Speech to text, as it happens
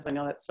I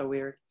know that's so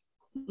weird.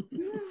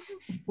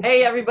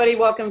 Hey, everybody.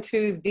 Welcome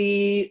to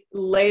the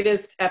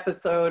latest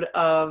episode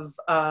of,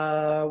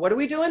 what are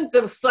we doing?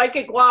 The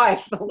Psychic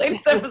Wives, the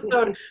latest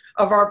episode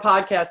of our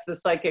podcast, The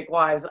Psychic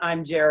Wives.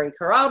 I'm Jerry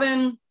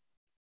Carabin.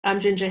 I'm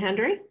Ginger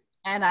Hendry.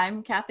 And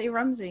I'm Kathy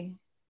Rumsey.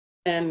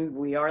 And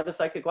we are The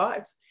Psychic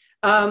Wives.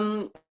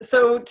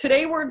 So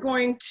today we're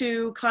going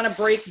to kind of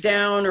break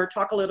down or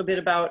talk a little bit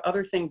about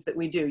other things that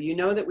we do. You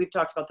know that we've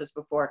talked about this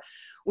before.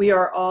 We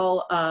are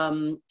all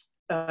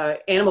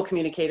animal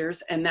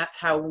communicators, and that's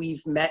how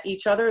we've met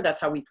each other. That's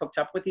how we've hooked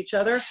up with each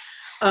other.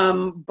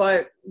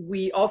 But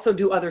we also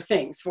do other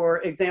things. For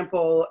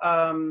example,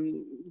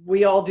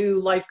 we all do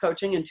life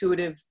coaching,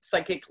 intuitive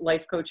psychic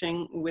life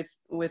coaching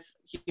with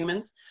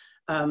humans.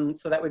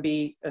 So that would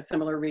be a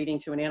similar reading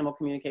to an animal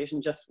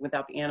communication, just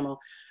without the animal.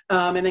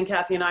 And then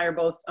Kathy and I are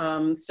both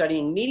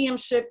studying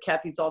mediumship.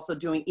 Kathy's also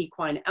doing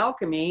equine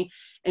alchemy,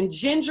 and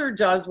Ginger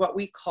does what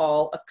we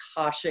call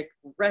Akashic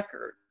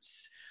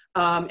records.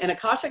 And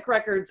Akashic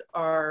records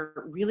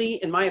are really,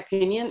 in my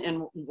opinion,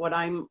 and what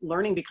I'm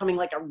learning, becoming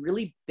like a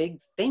really big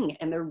thing,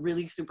 and they're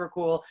really super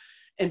cool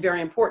and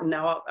very important.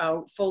 Now,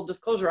 full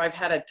disclosure, I've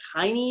had a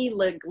tiny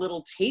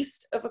little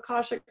taste of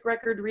Akashic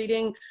record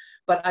reading,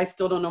 but I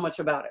still don't know much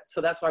about it.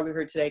 So that's why we're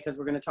here today, because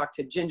we're going to talk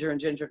to Ginger, and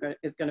Ginger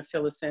is going to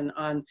fill us in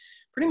on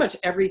pretty much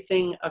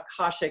everything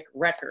Akashic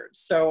records.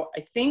 So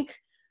I think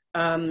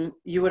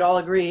you would all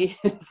agree,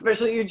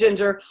 especially you,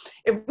 Ginger,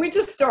 if we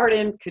just start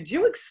in, could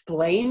you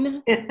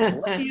explain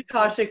what the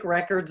Akashic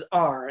records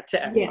are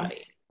to everybody?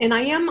 Yes, and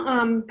I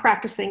am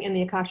practicing in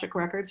the Akashic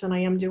records, and I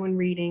am doing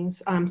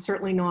readings. I'm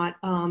certainly not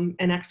an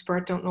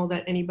expert, don't know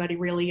that anybody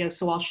really is,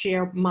 so I'll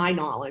share my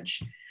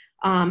knowledge.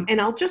 And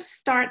I'll just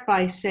start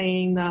by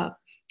saying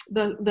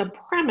the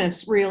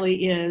premise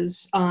really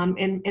is,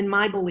 and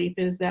my belief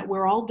is that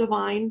we're all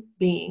divine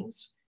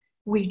beings.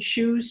 We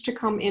choose to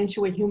come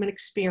into a human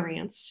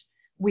experience.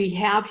 We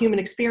have human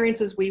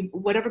experiences,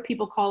 whatever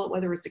people call it,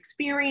 whether it's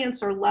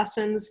experience or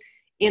lessons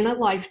in a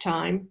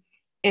lifetime,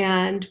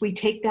 and we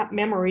take that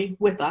memory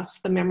with us,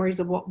 the memories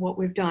of what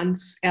we've done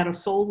at a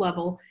soul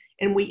level,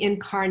 and we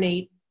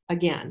incarnate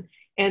again.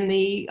 And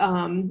the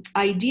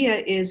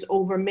idea is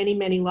over many,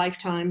 many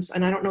lifetimes,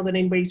 and I don't know that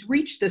anybody's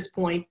reached this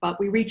point, but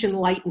we reach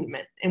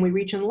enlightenment, and we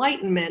reach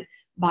enlightenment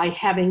by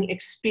having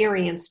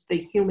experienced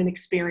the human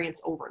experience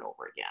over and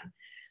over again.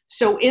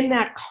 So in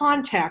that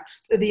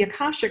context, the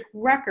Akashic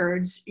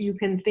records you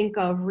can think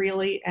of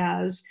really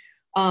as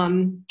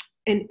an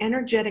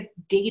energetic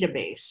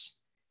database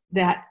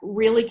that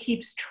really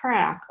keeps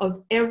track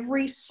of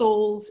every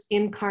soul's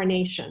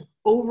incarnation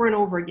over and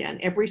over again,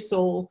 every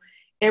soul,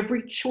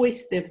 every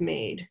choice they've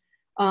made,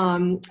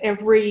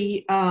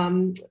 every,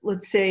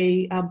 let's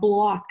say,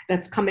 block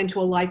that's come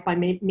into a life by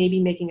maybe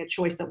making a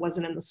choice that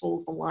wasn't in the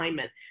soul's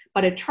alignment.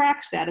 But it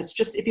tracks that. It's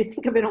just, if you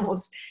think of it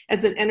almost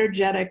as an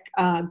energetic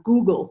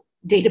Google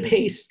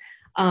database.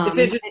 It's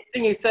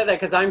interesting you said that,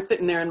 because I'm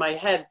sitting there in my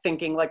head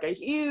thinking like a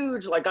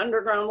huge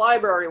underground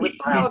library with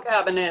file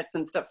cabinets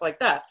and stuff like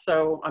that.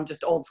 So I'm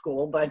just old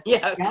school, but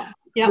yeah.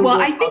 Yeah.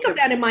 Well, I think of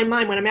that in my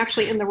mind when I'm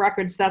actually in the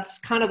records. That's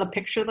kind of the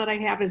picture that I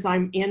have, is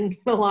I'm in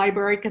the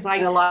library, because I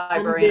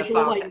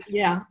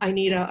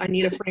need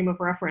a frame of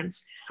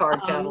reference.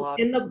 Card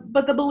catalog.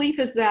 But the belief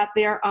is that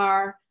there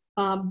are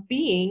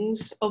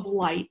beings of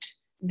light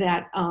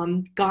that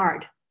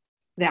guard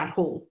that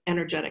whole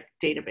energetic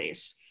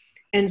database.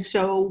 And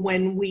so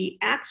when we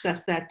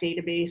access that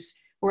database,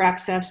 we're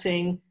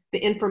accessing the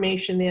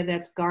information there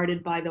that's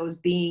guarded by those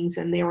beings,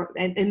 and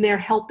they're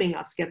helping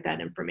us get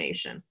that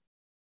information.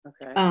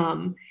 Okay.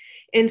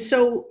 And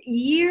so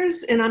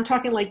and I'm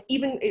talking like,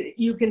 even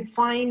you can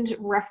find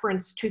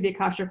reference to the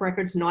Akashic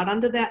records not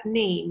under that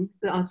name.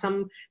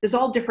 There's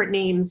all different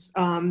names,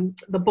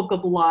 the Book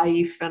of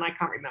Life, and I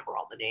can't remember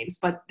all the names,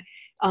 but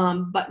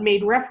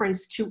made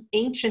reference to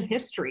ancient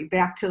history,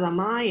 back to the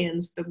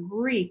Mayans, the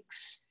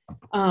Greeks.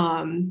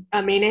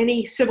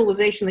 Any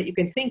civilization that you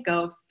can think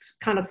of,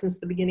 kind of since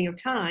the beginning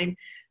of time.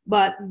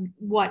 But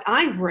what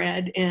I've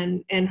read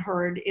and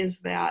heard is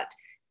that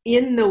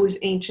in those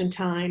ancient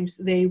times,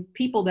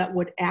 people that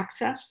would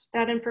access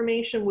that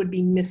information would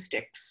be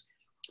mystics,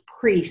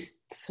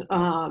 priests,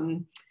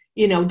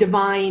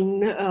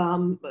 divine,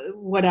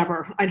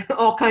 whatever,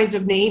 all kinds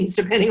of names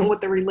depending on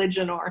what the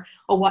religion or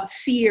what,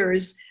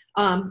 seers.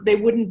 They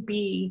wouldn't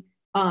be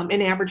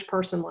an average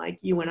person like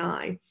you and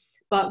I.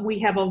 But we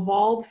have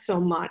evolved so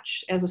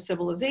much as a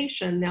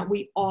civilization that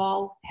we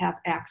all have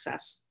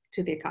access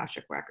to the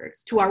Akashic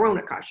records, to our own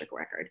Akashic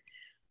record.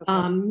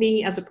 Okay.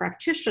 Me as a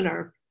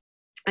practitioner,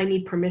 I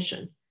need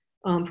permission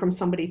from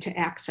somebody to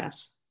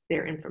access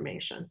their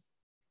information.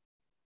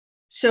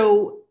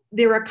 So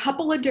there are a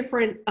couple of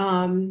different,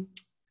 Can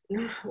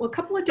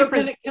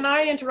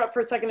I interrupt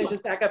for a second and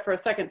just back up for a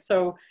second?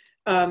 So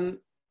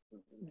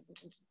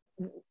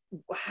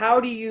how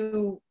do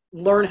you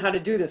learn how to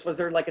do this? Was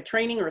there like a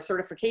training or a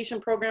certification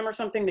program or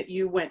something that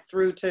you went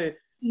through to?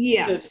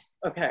 Yes.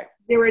 Okay.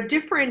 There are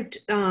different,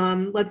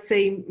 let's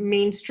say,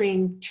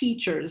 mainstream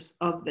teachers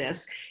of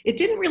this. It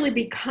didn't really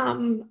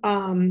become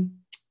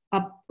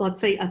let's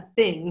say a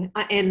thing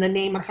and the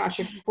name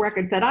Akashic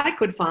record that I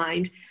could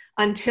find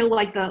until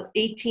like the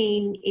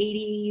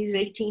 1880s,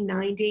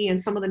 1890,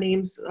 and some of the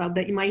names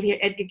that you might hear.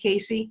 Edgar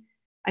Casey,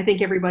 I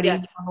think everybody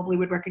Yes. probably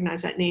would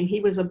recognize that name.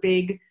 He was a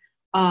big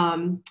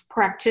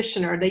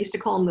practitioner. They used to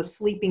call him the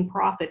sleeping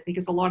prophet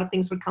because a lot of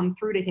things would come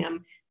through to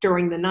him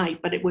during the night,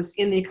 but it was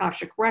in the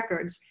Akashic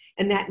records.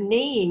 And that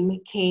name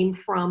came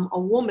from a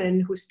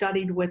woman who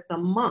studied with the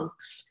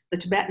monks, the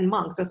Tibetan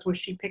monks. That's where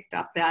she picked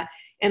up that.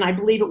 And I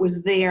believe it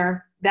was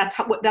there. That's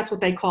what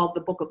they called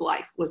the Book of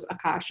Life, was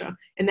Akasha.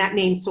 And that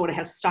name sort of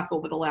has stuck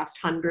over the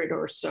last 100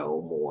 or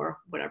so more,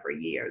 whatever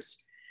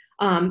years.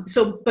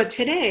 But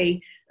today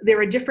there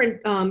are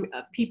different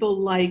people,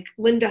 like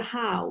Linda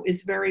Howe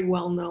is very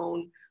well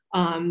known.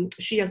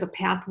 She has a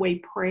pathway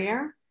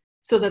prayer,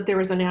 so that there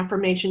is an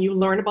affirmation. You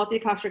learn about the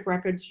Akashic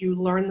records, you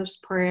learn this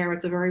prayer.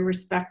 It's a very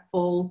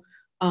respectful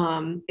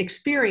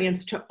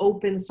experience to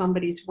open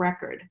somebody's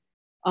record.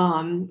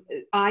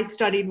 I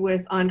studied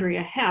with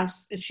Andrea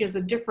Hess, and she has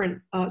a different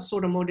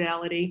sort of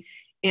modality,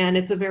 and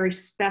it's a very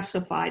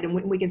specified, and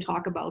we can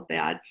talk about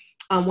that.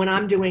 When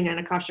I'm doing an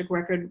Akashic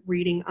record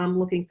reading, I'm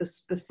looking for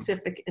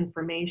specific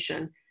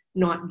information,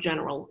 not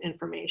general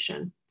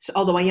information. So,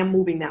 although I am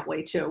moving that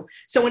way too.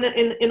 So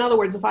in other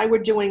words, if I were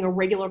doing a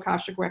regular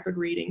Akashic record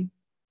reading,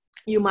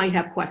 you might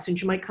have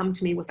questions. You might come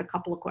to me with a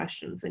couple of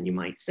questions, and you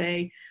might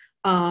say,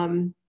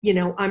 I'm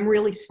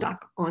really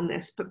stuck on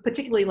this, but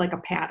particularly like a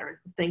pattern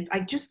of things. I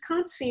just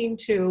can't seem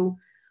to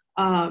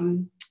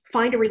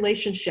find a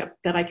relationship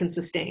that I can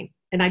sustain.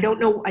 And I don't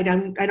know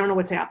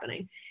what's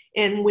happening.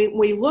 And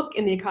we look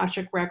in the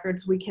Akashic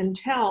records, we can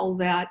tell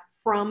that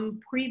from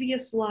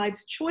previous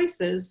lives'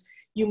 choices,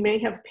 you may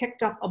have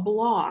picked up a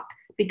block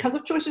because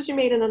of choices you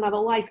made in another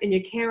life, and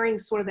you're carrying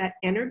sort of that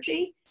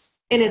energy,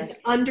 and it's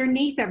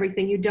underneath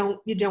everything. You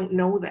don't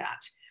know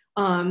that.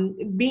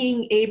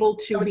 Being able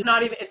to, so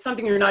it's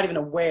something you're not even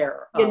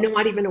aware of. You're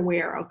not even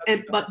aware of.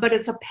 And but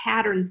it's a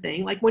pattern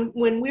thing. Like when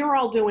we're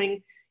all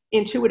doing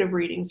intuitive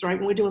readings, right?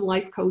 When we're doing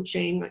life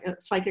coaching,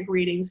 psychic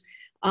readings,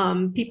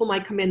 people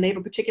might come in, they have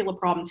a particular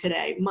problem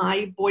today.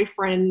 My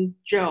boyfriend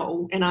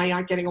Joe and I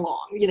aren't getting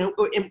along,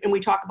 and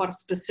we talk about a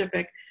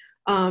specific.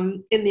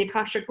 In the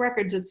Akashic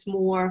records, it's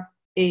more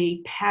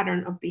a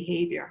pattern of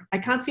behavior. I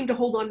can't seem to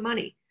hold on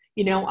money.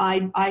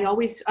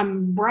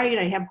 I'm bright,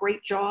 I have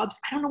great jobs.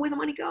 I don't know where the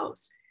money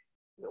goes.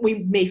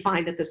 We may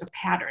find that there's a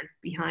pattern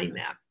behind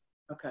that.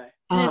 Okay.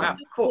 And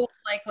it's cool.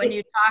 Like when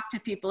you talk to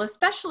people,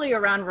 especially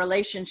around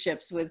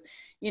relationships with,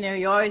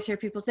 you always hear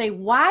people say,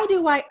 why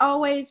do I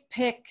always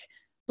pick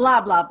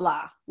blah, blah,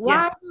 blah?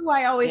 Why do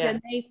I always,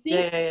 and they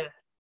think,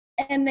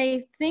 and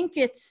they think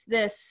it's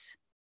this,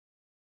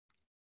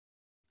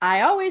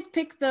 I always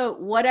pick the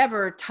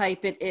whatever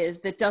type it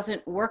is that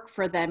doesn't work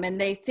for them. And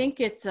they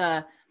think it's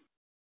a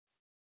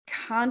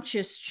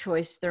conscious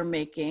choice they're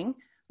making,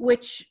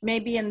 which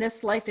maybe in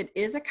this life it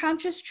is a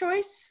conscious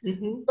choice,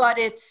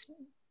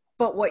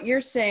 but what you're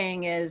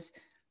saying is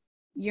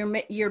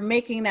you're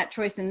making that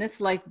choice in this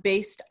life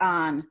based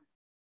on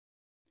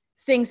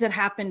things that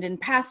happened in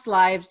past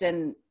lives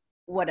and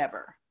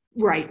whatever.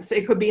 Right. So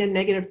it could be a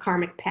negative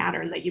karmic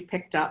pattern that you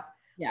picked up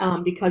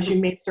because you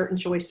made certain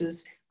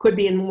choices. Could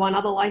be in one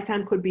other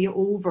lifetime, could be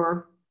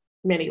over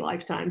many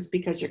lifetimes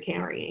because you're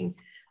carrying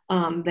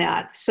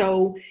that.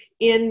 So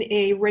in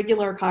a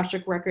regular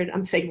Akashic record,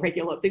 I'm saying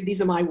regular,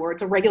 these are my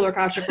words, a regular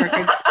Akashic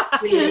record,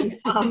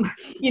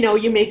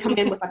 you may come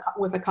in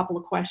with a couple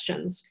of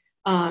questions.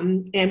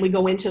 And we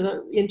go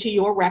into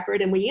your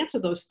record and we answer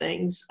those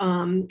things.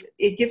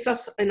 It gives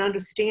us an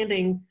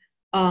understanding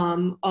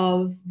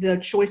of the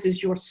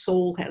choices your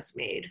soul has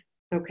made.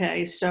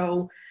 Okay,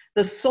 so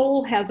the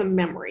soul has a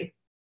memory.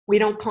 We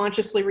don't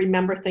consciously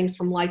remember things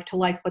from life to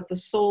life, but the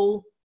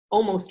soul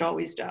almost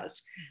always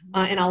does.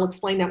 And I'll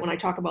explain that when I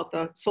talk about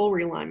the soul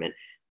realignment.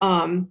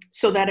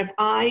 So that if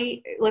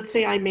let's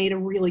say I made a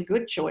really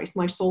good choice,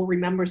 my soul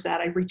remembers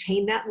that. I've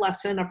retained that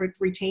lesson, I've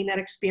retained that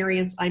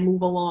experience, I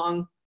move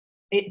along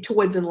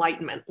towards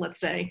enlightenment, let's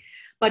say.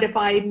 But if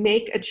I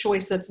make a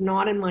choice that's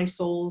not in my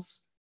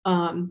soul's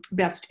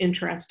best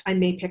interest, I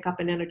may pick up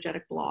an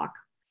energetic block.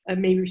 It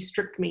may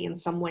restrict me in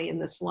some way in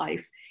this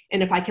life.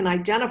 And if I can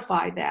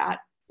identify that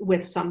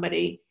with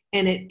somebody,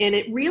 and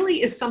it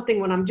really is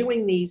something when I'm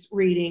doing these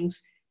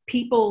readings,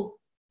 people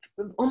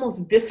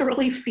almost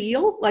viscerally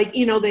feel like,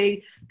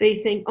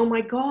 they think, oh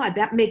my God,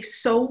 that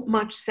makes so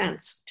much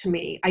sense to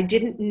me. I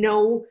didn't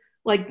know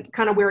like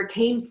kind of where it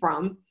came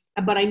from,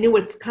 but I knew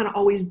it's kind of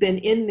always been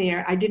in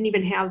there. I didn't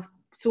even have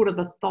sort of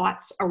the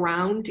thoughts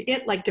around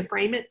it, like to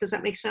frame it. Does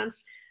that make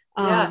sense?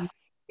 Yeah.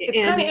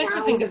 It's kind of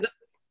interesting because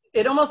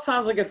it almost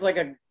sounds like it's like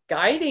a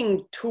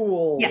guiding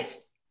tool.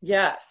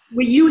 Yes.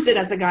 We use it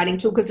as a guiding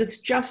tool because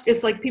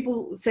it's like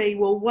people say,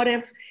 well, what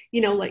if,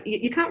 like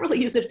you can't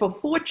really use it for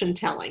fortune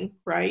telling,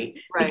 right?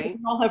 Right. Because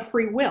we all have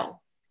free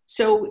will.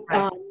 So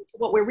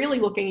what we're really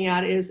looking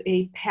at is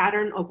a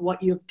pattern of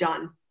what you've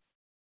done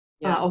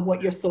of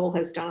what your soul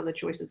has done, the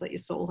choices that your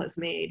soul has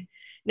made.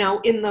 Now,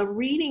 in the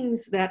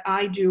readings that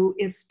I do,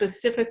 is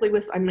specifically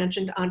with, I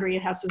mentioned Andrea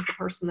Hess is the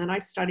person that I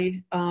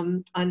studied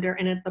under,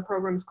 and the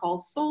program is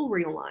called Soul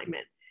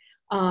Realignment.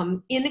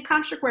 In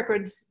Akashic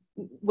Records,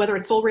 whether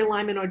it's soul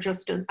realignment or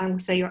just, I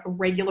would say, a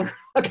regular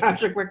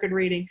Akashic Record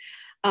reading,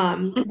 we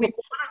want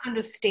to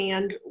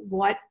understand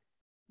what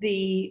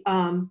the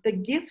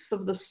gifts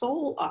of the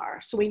soul are,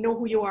 so we know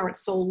who you are at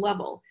soul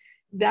level.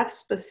 That's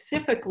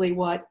specifically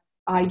what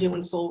I do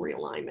in soul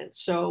realignment.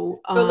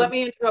 So let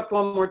me interrupt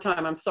one more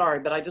time. I'm sorry,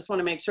 but I just want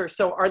to make sure.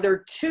 So are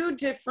there two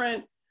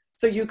different,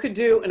 so you could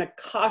do an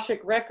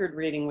Akashic Record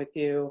reading with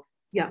you,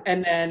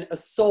 and then a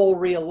soul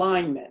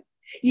realignment?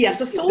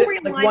 Yes, a soul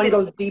realignment. Like one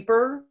goes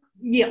deeper?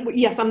 Yeah,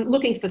 yes, I'm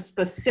looking for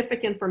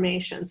specific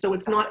information. So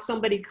it's not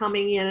somebody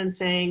coming in and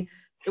saying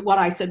what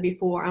I said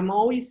before, I'm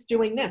always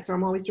doing this or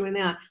I'm always doing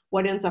that.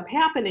 What ends up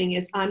happening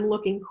is I'm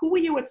looking, who are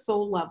you at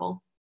soul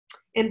level?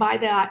 And by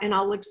that, and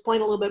I'll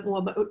explain a little bit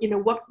more, but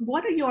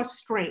what are your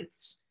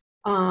strengths?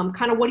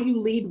 Kind of what do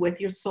you lead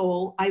with your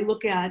soul? I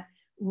look at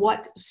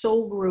what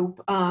soul group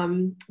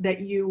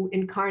that you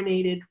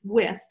incarnated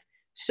with.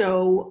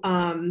 So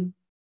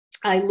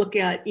I look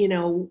at,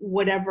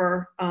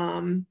 whatever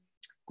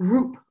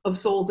group of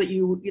souls that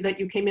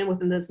you came in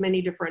with, and there's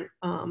many different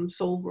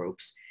soul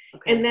groups.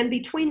 Okay. And then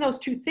between those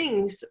two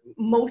things,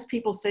 most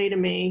people say to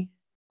me,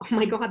 oh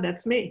my God,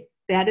 that's me.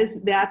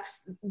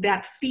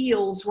 That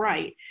feels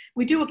right.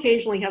 We do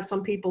occasionally have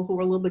some people who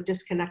are a little bit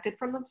disconnected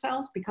from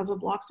themselves because of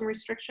blocks and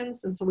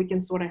restrictions. And so we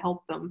can sort of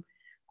help them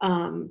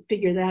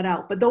figure that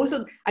out. But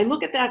I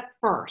look at that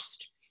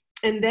first,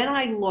 and then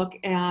I look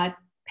at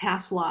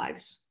past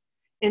lives.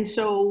 And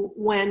so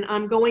when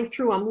I'm going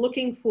through, I'm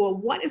looking for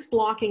what is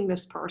blocking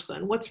this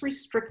person, what's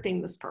restricting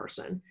this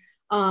person.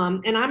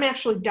 And I'm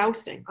actually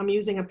dowsing. I'm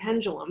using a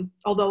pendulum,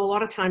 although a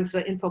lot of times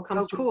the info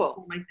comes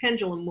through my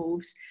pendulum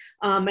moves.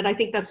 And I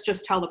think that's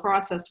just how the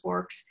process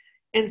works.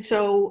 And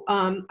so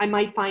I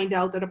might find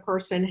out that a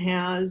person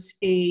has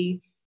a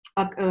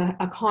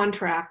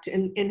contract,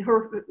 and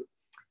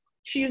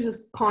she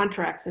uses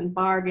contracts and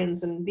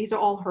bargains, and these are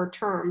all her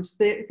terms.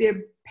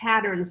 They're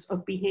patterns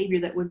of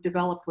behavior that we've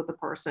developed with a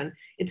person.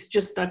 It's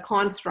just a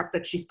construct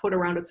that she's put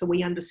around it so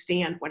we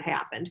understand what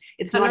happened.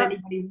 It's not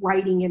anybody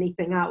writing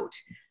anything out.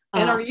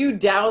 And are you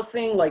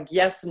dowsing like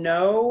yes,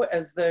 no,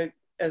 as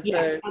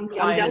yes, I'm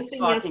dowsing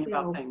talking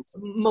about things?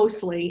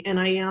 Mostly, and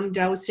I am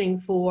dowsing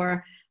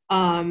for,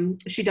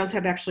 she does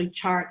have actually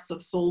charts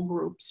of soul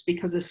groups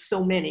because there's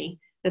so many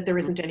that there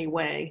isn't any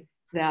way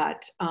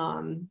that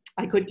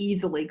I could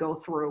easily go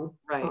through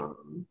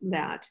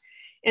that.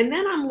 And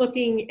then I'm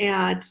looking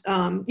at,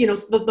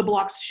 the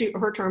blocks,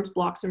 her terms,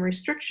 blocks and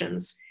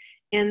restrictions.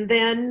 And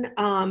then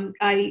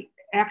I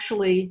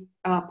actually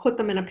put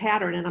them in a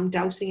pattern, and I'm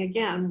dowsing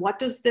again. What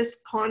does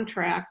this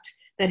contract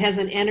that has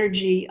an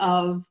energy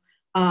of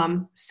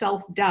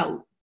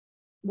self-doubt,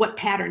 what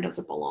pattern does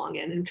it belong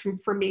in? And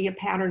for me, a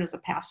pattern is a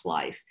past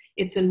life.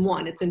 It's in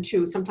one, it's in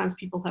two. Sometimes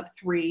people have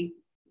 3,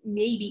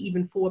 maybe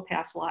even 4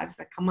 past lives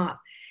that come up.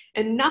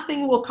 And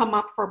nothing will come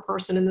up for a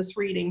person in this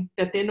reading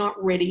that they're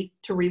not ready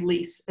to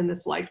release in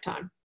this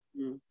lifetime.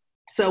 Mm.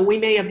 So we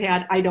may have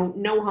had, I don't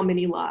know how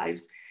many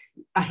lives,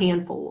 a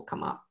handful will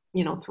come up,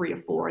 3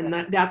 or 4.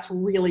 And that's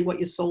really what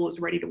your soul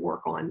is ready to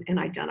work on and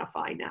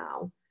identify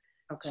now.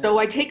 Okay. So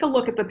I take a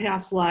look at the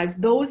past lives.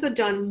 Those are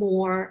done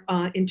more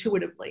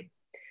intuitively,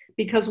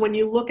 because when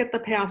you look at the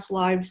past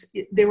lives,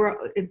 there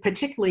were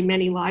particularly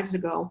many lives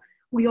ago,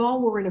 we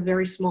all were in a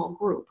very small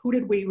group. Who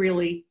did we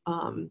really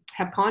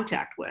have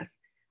contact with?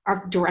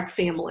 Our direct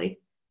family,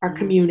 our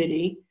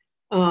community.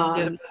 There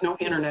was no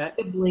internet.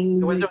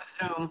 Siblings. There was no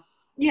Zoom.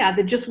 Yeah,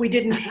 we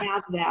didn't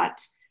have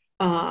that,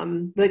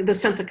 the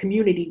sense of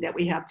community that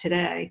we have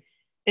today.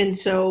 And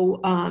so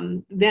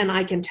then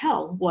I can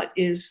tell what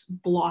is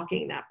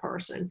blocking that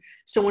person.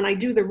 So when I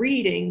do the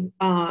reading,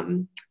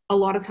 a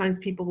lot of times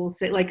people will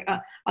say, like,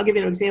 I'll give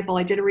you an example.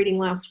 I did a reading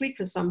last week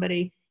for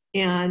somebody,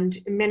 and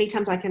many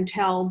times I can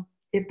tell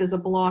if there's a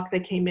block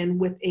that came in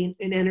with an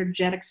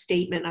energetic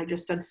statement. I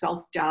just said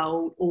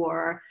self-doubt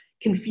or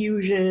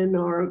confusion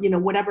or,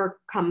 whatever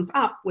comes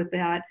up with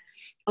that.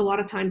 A lot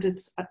of times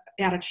it's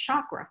at a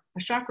chakra. A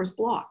chakra's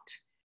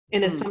blocked.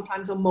 And it's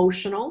sometimes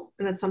emotional,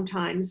 and it's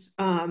sometimes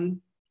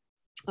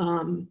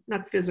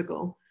not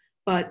physical,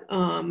 but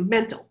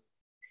mental.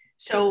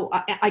 So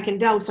I can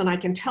douse and I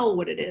can tell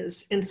what it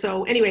is. And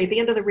so anyway, at the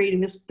end of the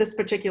reading, this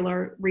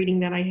particular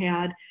reading that I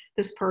had,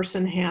 this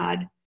person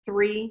had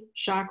 3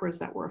 chakras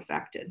that were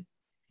affected.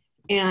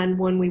 And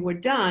when we were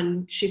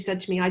done, she said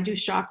to me, I do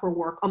chakra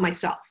work on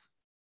myself.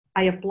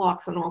 I have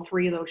blocks on all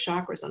 3 of those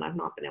chakras, and I've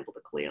not been able to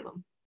clear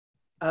them.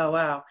 Oh,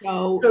 wow.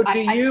 So do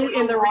you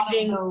in the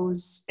reading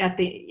those at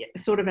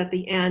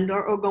the end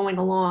or going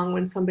along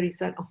when somebody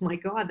said, oh my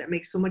God, that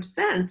makes so much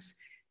sense,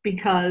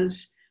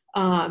 because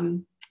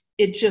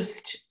it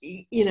just,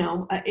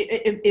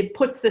 it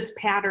puts this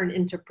pattern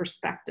into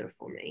perspective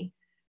for me.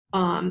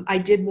 I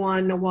did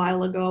one a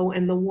while ago,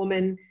 and the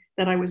woman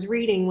that I was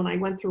reading, when I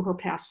went through her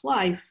past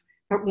life,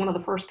 one of the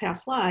first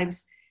past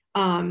lives,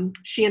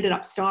 she ended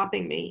up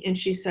stopping me, and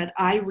she said,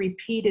 I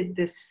repeated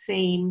this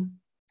same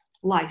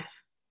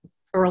life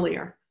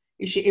earlier.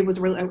 It was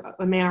really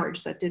a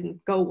marriage that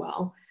didn't go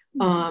well.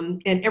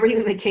 And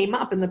everything that came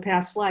up in the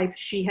past life,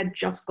 she had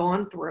just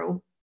gone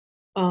through.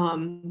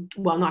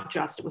 Well, not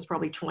just, it was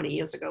probably 20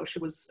 years ago. She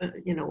was,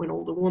 an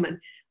older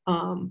woman.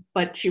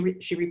 But she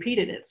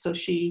repeated it. So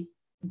she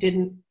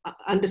didn't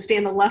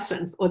understand the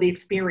lesson or the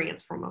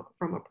experience from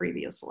a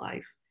previous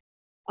life.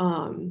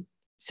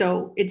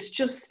 So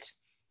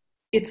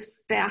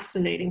it's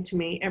fascinating to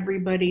me,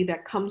 everybody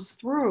that comes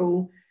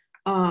through.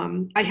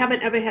 I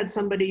haven't ever had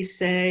somebody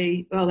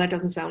say, oh, that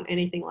doesn't sound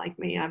anything like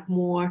me. I've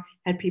more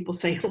had people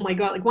say, oh my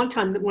God, like one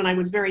time when I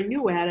was very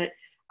new at it,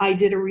 I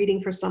did a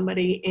reading for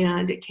somebody,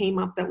 and it came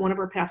up that one of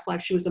her past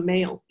lives, she was a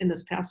male in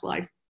this past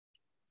life.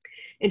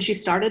 And she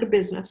started a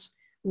business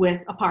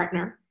with a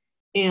partner,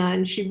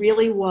 and she had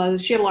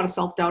a lot of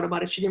self-doubt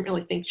about it. She didn't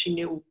really think she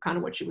knew kind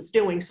of what she was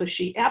doing. So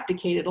she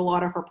abdicated a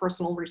lot of her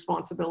personal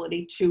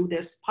responsibility to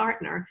this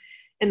partner,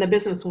 and the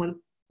business went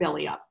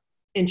belly up,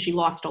 and she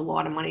lost a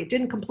lot of money. It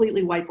didn't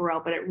completely wipe her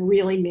out, but it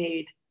really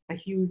made a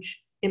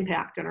huge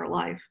impact in her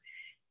life.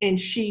 And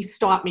she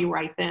stopped me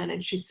right then.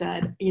 And she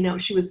said,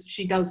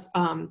 she does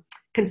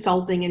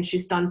consulting, and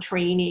she's done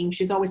training.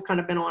 She's always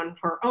kind of been on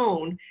her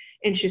own.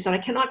 And she said, I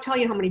cannot tell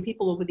you how many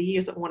people over the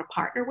years that want to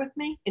partner with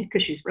me, and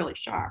because she's really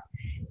sharp.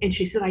 And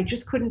she said, I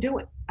just couldn't do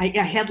it. I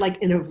had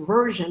like an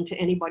aversion to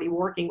anybody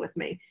working with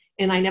me.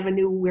 And I never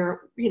knew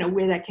where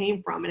that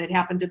came from. And it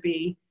happened to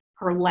be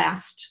her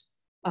last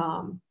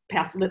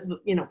past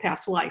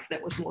life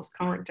that was most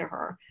current to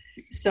her.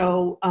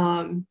 So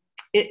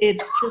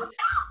it's just,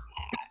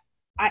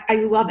 I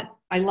love it.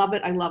 I love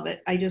it. I love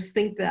it. I just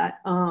think that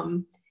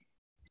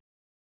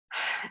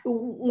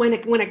when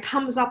it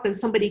comes up and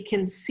somebody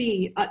can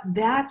see,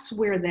 that's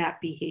where that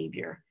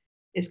behavior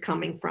is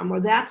coming from, or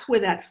that's where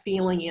that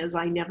feeling is.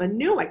 I never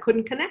knew. I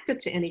couldn't connect it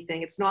to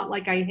anything. It's not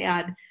like I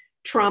had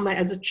trauma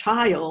as a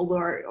child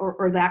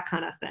or that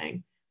kind of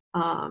thing.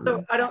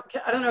 So I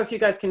don't know if you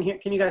guys can hear.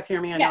 Can you guys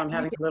hear me? I know I'm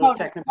having a little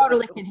technical.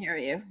 Totally can hear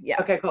you.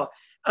 Yeah. Okay, cool.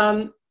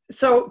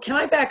 So can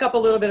I back up a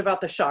little bit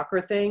about the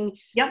chakra thing?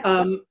 Yep.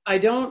 I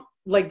don't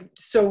like.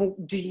 So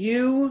do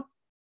you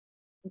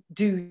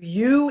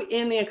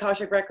in the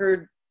Akashic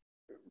record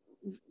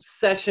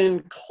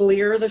session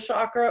clear the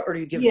chakra, or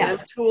do you give them a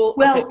tool?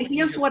 Well, okay.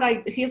 here's what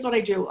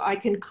I do. I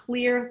can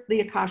clear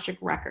the Akashic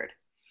record.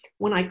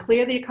 When I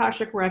clear the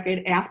Akashic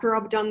record after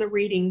I've done the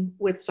reading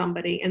with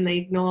somebody and they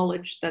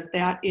acknowledge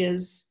that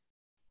is,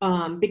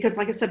 because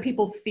like I said,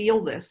 people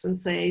feel this and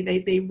say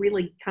they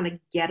really kind of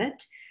get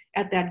it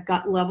at that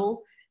gut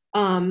level.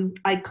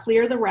 I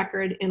clear the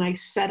record and I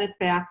set it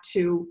back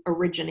to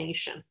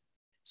origination.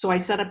 So I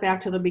set it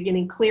back to the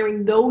beginning,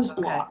 clearing those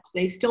blocks.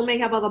 They still may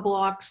have other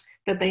blocks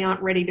that they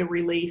aren't ready to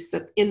release,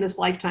 that in this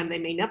lifetime they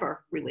may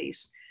never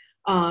release.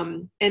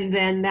 And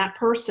then that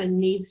person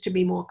needs to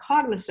be more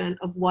cognizant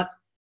of what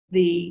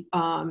the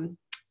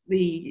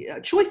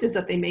choices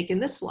that they make in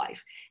this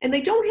life. And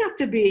they don't have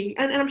to be,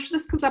 and I'm sure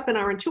this comes up in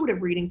our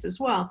intuitive readings as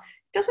well,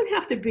 it doesn't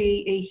have to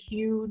be a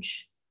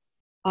huge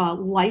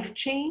life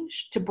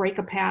change to break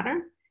a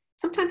pattern.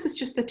 Sometimes it's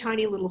just a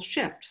tiny little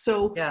shift.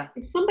 So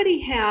if somebody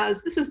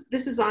has,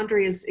 this is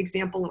Andrea's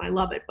example and I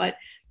love it, but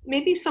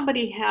maybe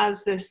somebody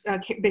has this,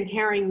 been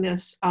carrying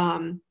this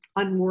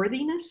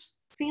unworthiness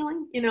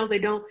feeling,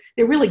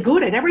 they're really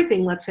good at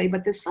everything, let's say,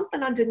 but there's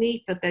something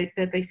underneath that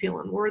they feel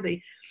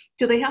unworthy.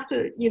 Do they have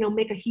to,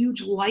 make a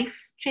huge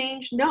life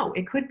change? No,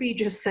 it could be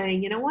just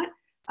saying, you know what?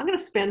 I'm going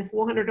to spend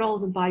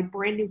 $400 and buy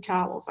brand new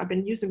towels. I've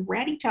been using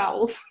ratty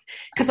towels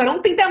because I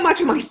don't think that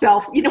much of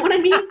myself. You know what I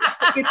mean?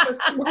 It's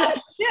a small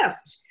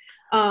shift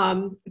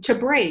to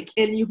break,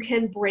 and you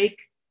can break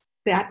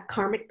that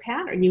karmic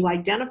pattern. You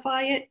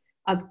identify it.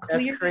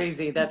 That's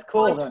crazy. That's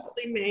cool.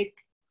 Consciously make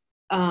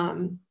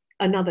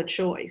another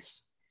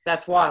choice.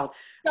 That's wild.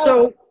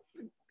 So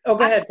go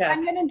ahead, Pat.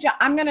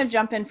 I'm gonna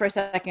jump in for a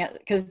second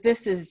because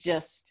this is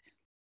just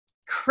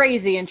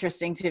crazy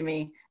interesting to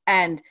me.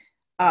 And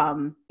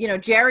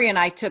Jerry and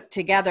I took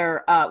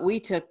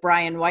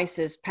Brian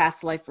Weiss's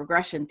past life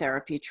regression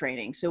therapy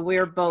training. So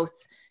we're both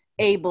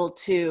able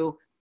to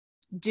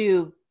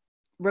do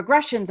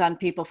regressions on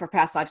people for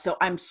past lives. So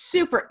I'm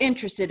super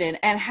interested in,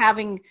 and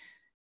having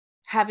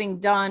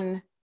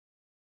done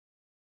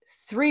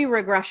 3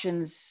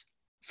 regressions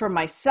for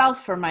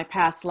myself for my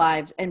past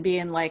lives and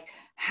being like,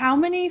 how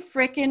many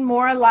freaking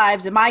more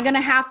lives am I going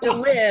to have to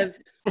live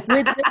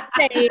with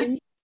the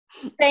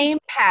same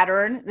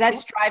pattern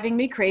that's driving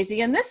me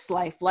crazy in this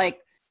life, like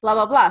blah,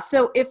 blah, blah.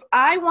 So if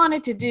I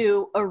wanted to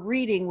do a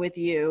reading with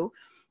you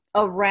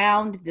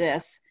around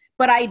this,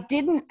 but I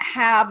didn't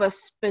have a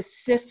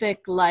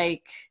specific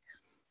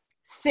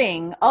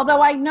thing,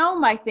 although I know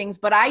my things,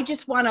 but I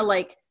just want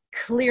to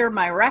clear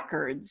my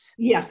records.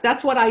 Yes,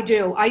 that's what I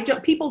do.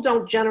 People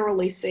don't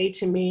generally say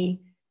to me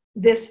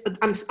this,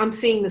 I'm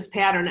seeing this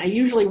pattern. I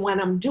usually,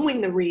 when I'm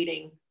doing the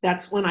reading,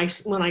 that's when I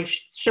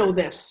show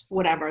this,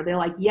 whatever, they're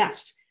like,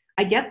 yes,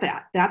 I get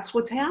that. That's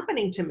what's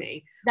happening to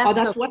me.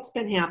 That's What's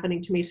been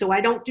happening to me. So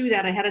I don't do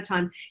that ahead of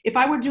time. If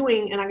I were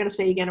doing, and I'm going to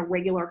say again, a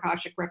regular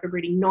Akashic record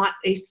reading, not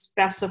a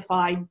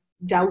specified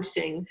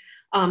dowsing,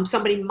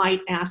 somebody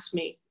might ask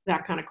me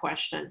that kind of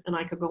question, and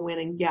I could go in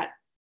and get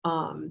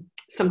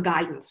some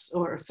guidance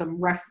or some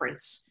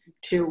reference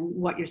to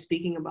what you're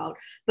speaking about.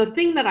 The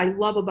thing that I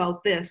love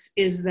about this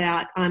is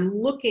that I'm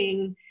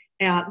looking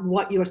at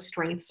what your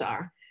strengths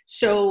are.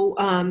 So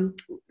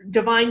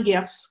divine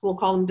gifts, we'll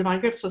call them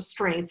divine gifts or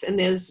strengths, and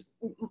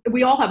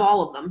we all have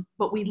all of them,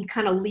 but we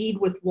kind of lead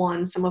with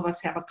one. Some of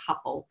us have a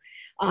couple.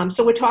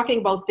 So we're talking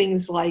about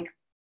things like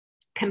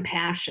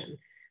compassion,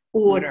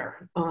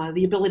 order,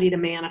 the ability to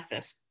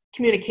manifest,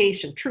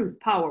 communication, truth,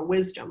 power,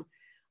 wisdom.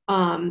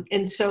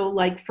 And so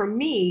like for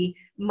me,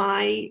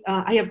 I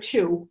have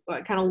two, I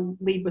kind of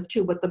lead with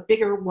two, but the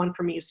bigger one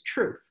for me is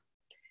truth.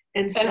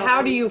 And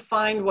how do you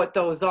find what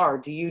those are?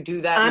 Do you do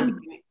that?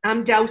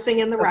 I'm dowsing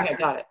in the records.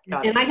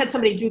 Got it. And I had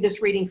somebody do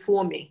this reading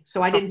for me.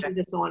 So I didn't do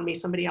this on me.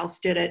 Somebody else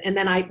did it. And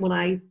then when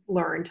I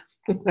learned,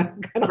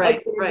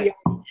 right.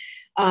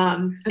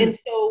 And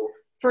so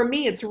for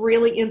me, it's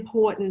really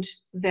important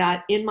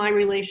that in my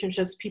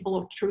relationships, people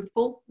are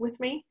truthful with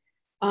me.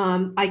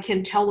 I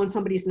can tell when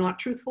somebody's not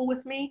truthful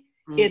with me.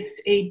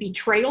 It's a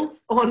betrayal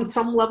on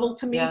some level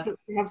to me to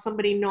have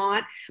somebody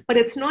not, but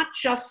it's not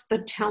just the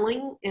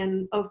telling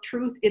of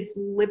truth, it's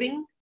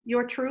living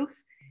your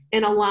truth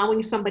and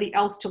allowing somebody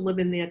else to live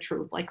in their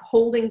truth, like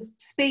holding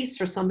space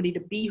for somebody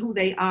to be who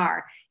they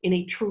are in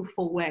a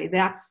truthful way.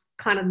 That's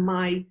kind of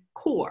my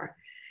core.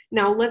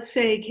 Now, let's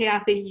say,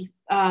 Kathy,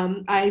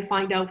 I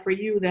find out for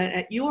you that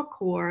at your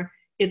core,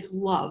 it's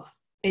love,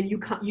 and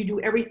you do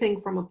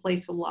everything from a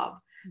place of love.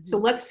 Mm-hmm. So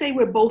let's say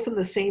we're both in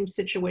the same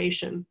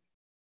situation.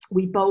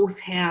 We both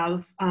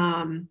have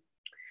a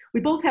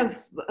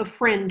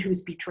friend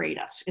who's betrayed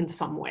us in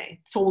some way,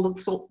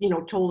 told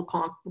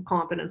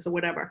confidence or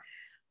whatever.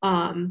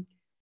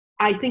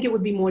 I think it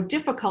would be more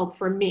difficult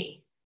for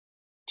me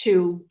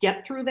to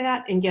get through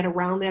that and get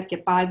around that,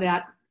 get by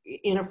that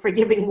in a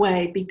forgiving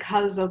way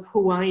because of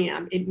who I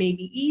am. It may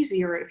be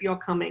easier if you're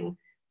coming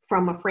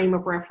from a frame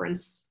of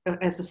reference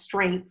as a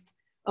strength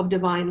of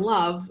divine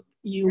love.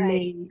 You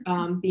may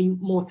be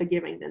more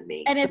forgiving than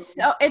me. And it's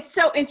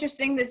so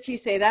interesting that you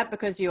say that,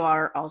 because you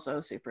are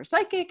also super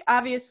psychic,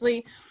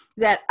 obviously,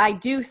 that I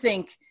do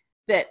think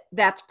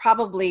that's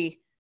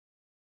probably,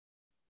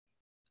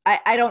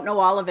 I don't know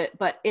all of it,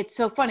 but it's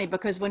so funny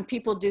because when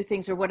people do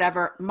things or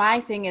whatever, my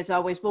thing is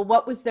always, well,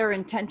 what was their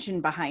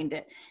intention behind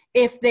it?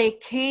 If they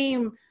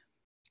came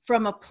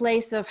from a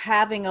place of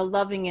having a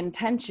loving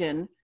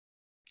intention,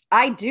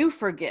 I do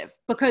forgive,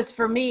 because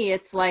for me,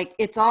 it's like,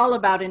 it's all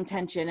about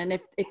intention. And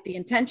if the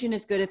intention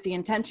is good, if the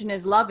intention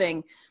is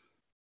loving,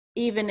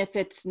 even if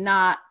it's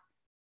not,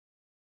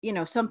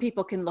 some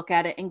people can look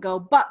at it and go,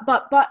 but,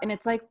 and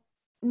it's like,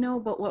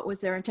 no, but what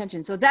was their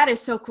intention? So that is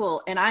so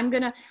cool. And I'm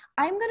going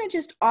to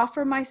just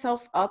offer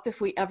myself up if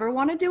we ever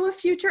want to do a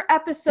future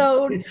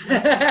episode,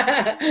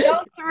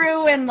 go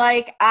through and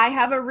I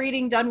have a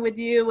reading done with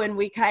you and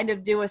we kind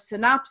of do a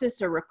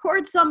synopsis or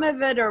record some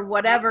of it or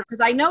whatever. Cause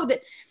I know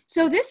that,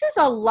 so this is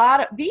a lot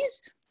of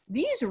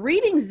these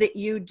readings that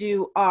you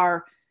do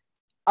are,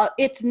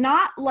 it's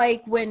not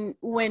like when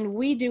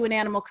we do an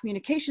animal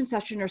communication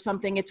session or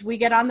something, we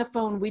get on the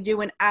phone, we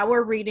do an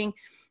hour reading,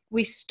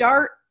 we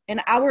start, an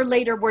hour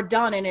later, we're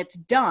done and it's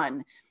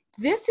done.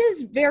 This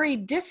is very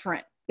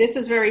different.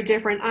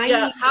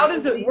 How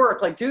does it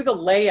work? Do the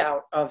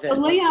layout of it. The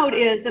layout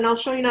is, and I'll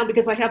show you now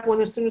because I have one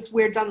as soon as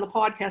we're done the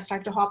podcast, I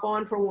have to hop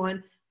on for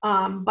one.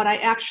 But I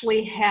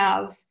actually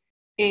have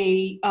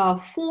a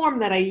form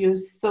that I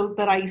use so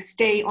that I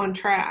stay on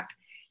track.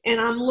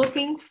 And I'm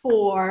looking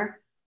for,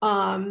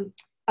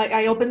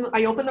 I open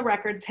the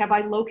records. Have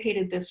I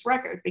located this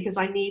record? Because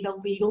I need a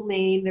legal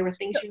name. There are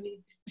things you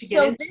need to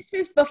get in. So this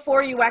is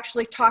before you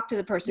actually talk to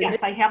the person.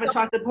 Yes, I haven't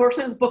talked. The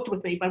person is booked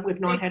with me, but we've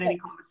not had any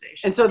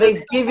conversation. And so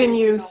they've given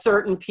you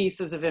certain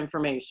pieces of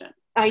information.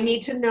 I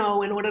need to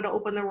know, in order to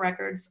open the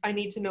records, I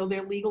need to know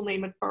their legal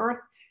name at birth,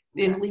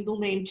 their legal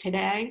name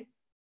today,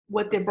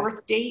 what their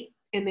birth date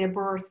and their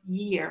birth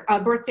year,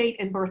 birth date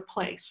and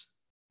birthplace.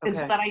 And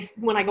so that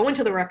when I go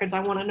into the records,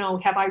 I want to know,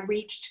 have I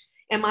reached,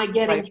 am I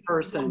getting right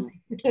person?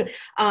 And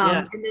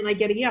then I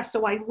get a yes.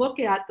 So I look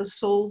at the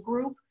soul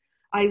group.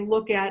 I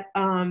look at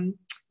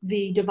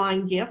the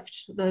divine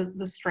gift,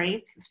 the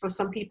strength. For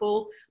some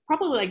people,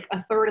 probably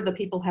a third of the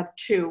people have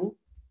two.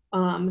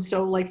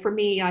 So for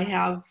me, I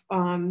have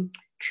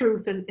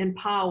truth and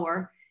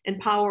power. And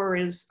power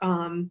is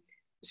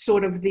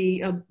sort of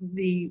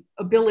the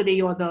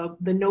ability or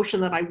the notion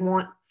that I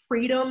want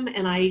freedom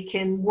and I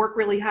can work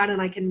really hard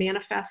and I can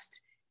manifest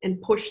and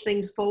push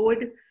things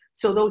forward.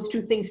 So those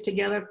two things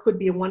together could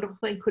be a wonderful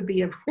thing, could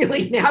be a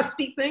really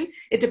nasty thing.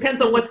 It depends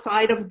on what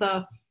side of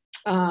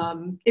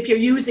if you're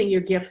using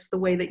your gifts the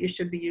way that you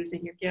should be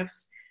using your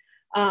gifts.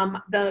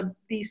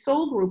 The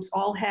soul groups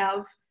all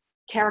have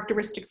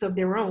characteristics of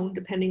their own,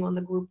 depending on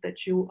the group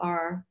that you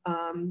are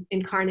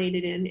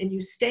incarnated in, and you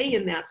stay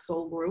in that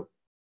soul group.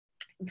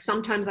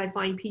 sometimes I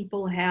find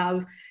people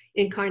have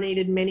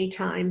incarnated many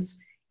times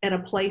at a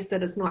place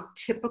that is not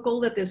typical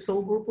that their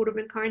soul group would have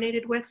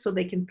incarnated with, so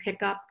they can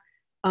pick up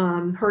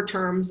her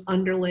terms,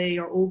 underlay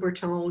or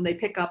overtone. They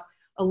pick up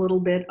a little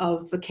bit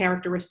of the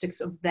characteristics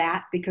of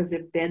that because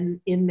they've been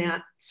in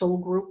that soul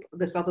group,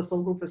 this other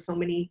soul group for so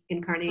many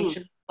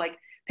incarnations. Like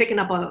picking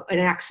up an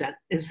accent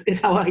is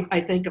how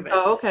I think of it.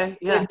 Oh, okay.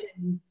 Yeah. Lived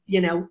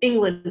in,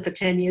 England for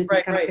 10 years.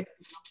 Right, right.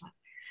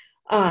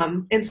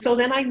 And so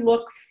then I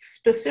look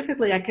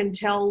specifically, I can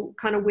tell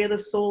kind of where the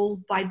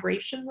soul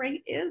vibration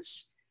rate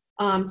is.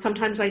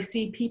 Sometimes I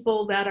see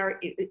people that are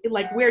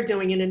like we're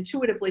doing and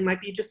intuitively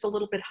might be just a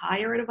little bit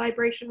higher at a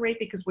vibration rate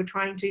because we're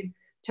trying to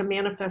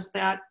manifest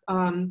that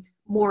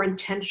more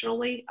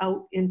intentionally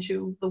out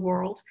into the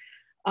world.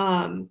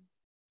 And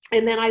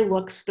then I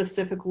look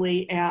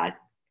specifically at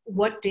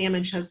what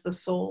damage has the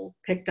soul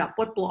picked up,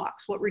 what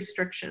blocks, what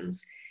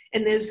restrictions.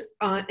 And there's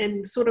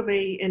and sort of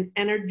an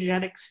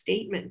energetic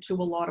statement to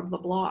a lot of the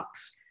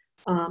blocks,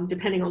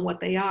 depending on what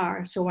they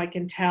are. So I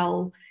can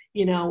tell,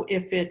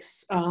 if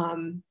it's,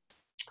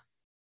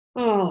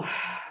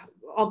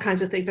 all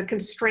kinds of things. A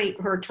constraint,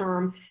 her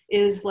term,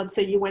 is, let's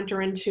say you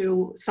enter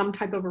into some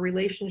type of a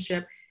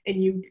relationship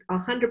and you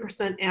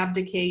 100%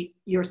 abdicate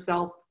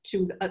yourself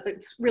to,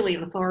 it's really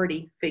an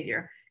authority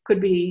figure. Could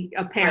be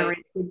a parent,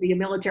 right. Could be a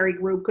military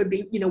group, could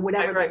be,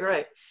 whatever.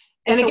 Right.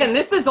 And so, again,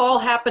 this is all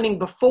happening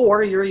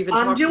before you're even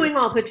I'm doing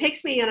all. So it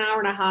takes me an hour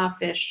and a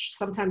half-ish,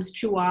 sometimes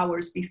 2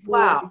 hours before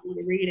I do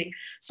the reading.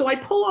 So I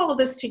pull all of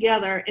this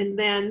together, and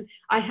then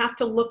I have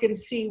to look and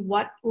see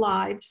what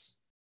lives,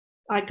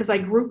 because I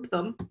group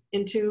them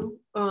into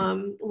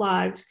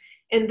lives,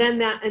 and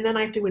then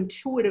I have to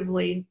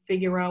intuitively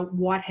figure out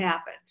what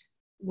happened.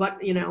 What,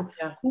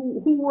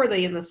 who were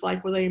they in this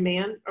life? Were they a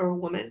man or a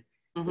woman?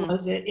 Mm-hmm.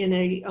 Was it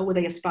were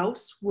they a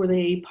spouse? Were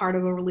they part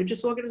of a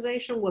religious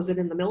organization? Was it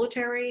in the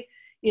military?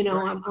 Right.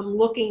 I'm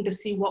looking to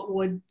see what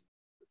would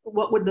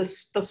the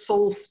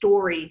soul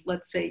story,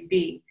 let's say,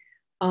 be.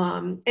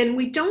 And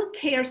we don't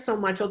care so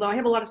much, although I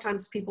have a lot of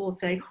times people will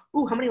say,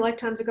 "Ooh, how many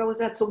lifetimes ago was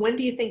that? So when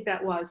do you think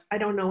that was?" I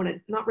don't know, and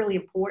it's not really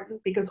important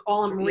because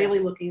all I'm really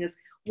looking is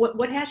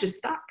what has you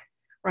stuck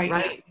right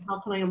now? How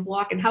can I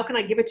unblock, and how can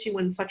I give it to you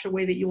in such a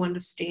way that you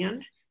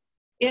understand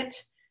it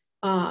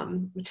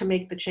to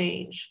make the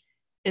change?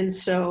 And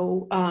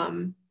so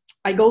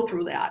I go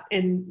through that,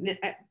 and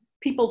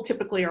people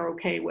typically are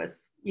okay with,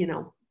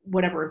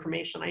 whatever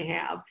information I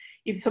have.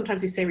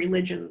 Sometimes you say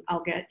religion,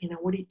 I'll get,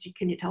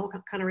 can you tell what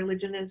kind of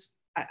religion is?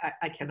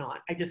 I cannot.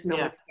 I just know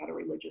it's got a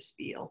religious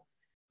feel.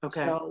 Okay.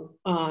 So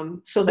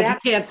that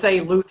you can't say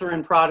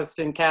Lutheran,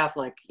 Protestant,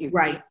 Catholic.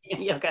 Right.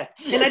 Okay.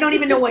 And I don't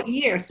even know what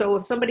year. So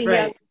if somebody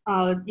has,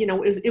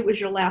 it was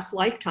your last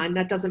lifetime,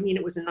 that doesn't mean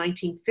it was in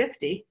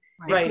 1950.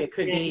 Right, it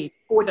could be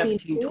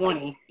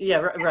 1720. Yeah,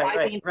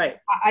 right.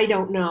 I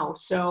don't know.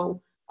 So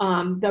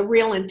the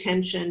real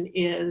intention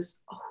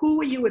is,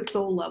 who are you at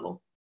soul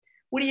level?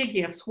 What are your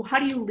gifts? Well, how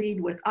do you lead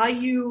with? Are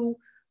you,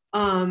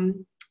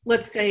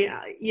 let's say,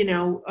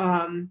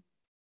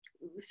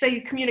 say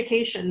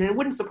communication? And it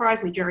wouldn't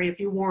surprise me, Jerry, if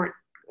you weren't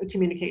a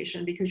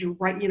communication, because you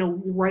write,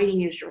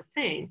 writing is your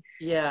thing.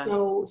 Yeah.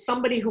 So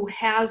somebody who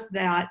has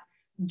that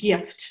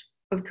gift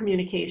of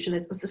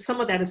communication,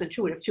 some of that is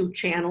intuitive too,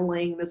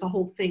 channeling, there's a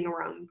whole thing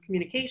around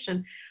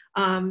communication,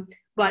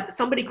 but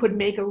somebody could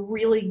make a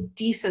really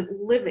decent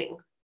living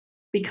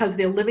because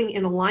they're living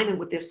in alignment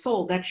with their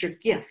soul. That's your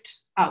gift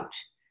out.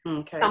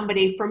 Okay.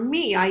 Somebody, for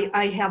me,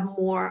 I have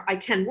more, I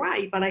can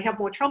write, but I have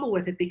more trouble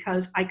with it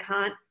because I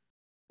can't,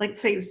 like,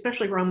 say,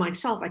 especially around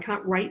myself, I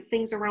can't write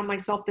things around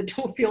myself that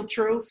don't feel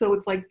true. So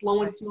it's like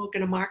blowing smoke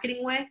in a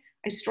marketing way.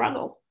 I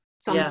struggle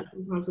sometimes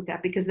with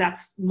that because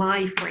that's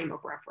my frame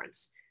of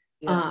reference.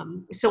 Yeah.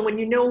 So when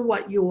you know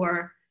what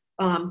your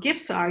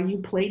gifts are, you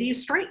play to your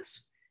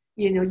strengths.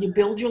 You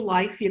build your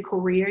life, your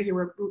career,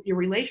 your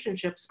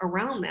relationships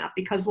around that,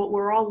 because what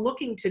we're all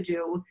looking to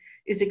do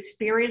is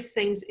experience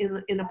things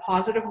in a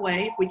positive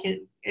way.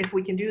 If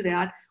we can do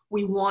that,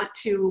 we want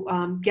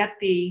to get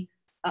the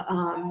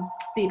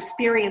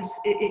experience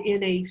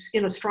in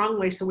a strong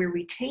way, so we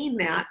retain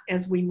that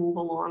as we move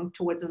along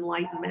towards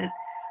enlightenment.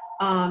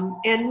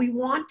 And we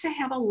want to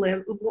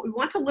live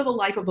a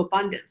life of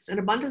abundance, and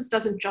abundance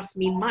doesn't just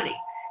mean money.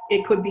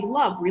 It could be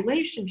love,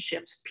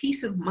 relationships,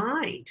 peace of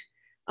mind,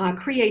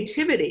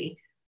 creativity.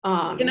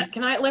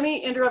 Let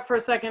me interrupt for a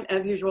second,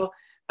 as usual.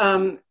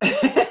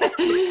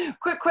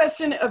 Quick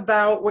question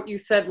about what you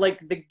said, like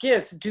the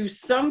gifts. Do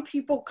some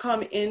people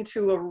come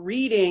into a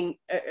reading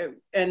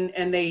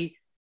and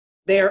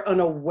they're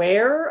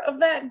unaware of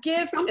that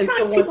gift? Sometimes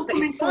and so once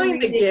they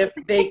find the gift,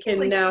 they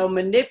can now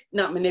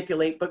not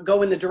manipulate, but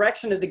go in the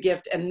direction of the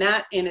gift, and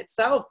that in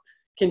itself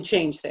can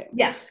change things.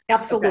 Yes,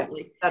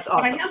 absolutely. Okay. That's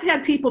awesome. But I have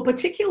had people,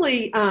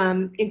 particularly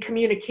in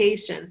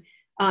communication,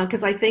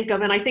 because I think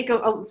of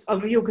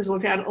you, because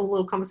we've had a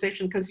little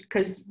conversation,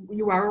 because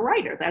you are a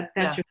writer,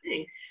 that's your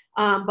thing.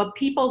 But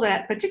people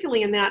that,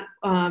 particularly in that,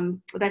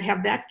 that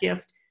have that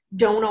gift,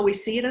 don't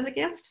always see it as a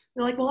gift.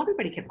 They're like, well,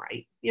 everybody can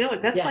write.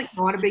 That's like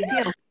not a big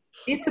deal.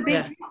 It's a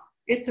big deal.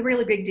 It's a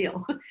really big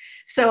deal.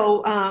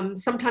 So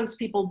sometimes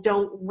people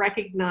don't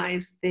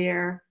recognize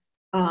their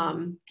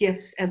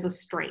gifts as a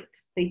strength.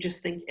 They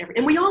just think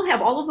and we all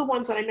have all of the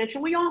ones that I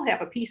mentioned. We all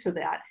have a piece of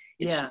that.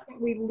 It's just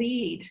that we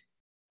lead.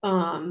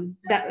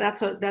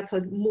 That's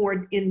a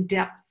more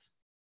in-depth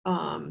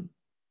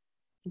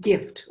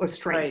gift or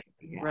strength.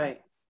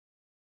 Right.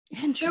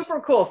 Super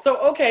cool.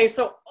 So, okay.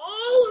 So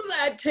all of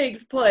that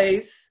takes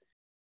place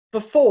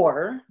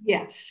before.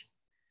 Yes.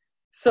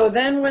 So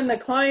then when the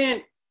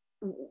client,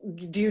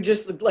 do you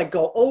just like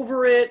go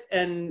over it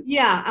and?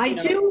 Yeah, I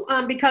do,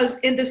 because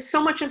there's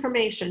so much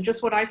information,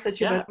 just what I said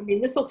to you. But, I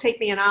mean, this will take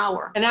me an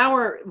hour. An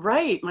hour,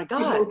 right, my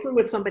God. To go through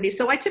with somebody.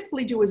 So I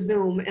typically do a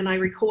Zoom and I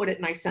record it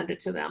and I send it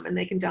to them and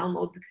they can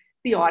download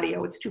the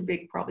audio. It's too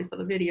big probably for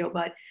the video,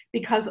 but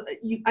because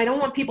I don't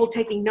want people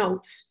taking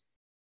notes,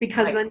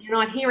 because then you're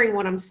not hearing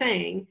what I'm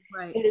saying.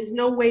 Right. And there's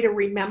no way to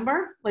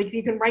remember. Like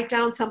you can write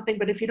down something,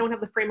 but if you don't have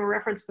the frame of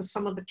reference for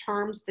some of the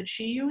terms that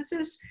she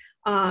uses,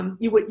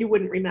 you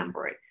wouldn't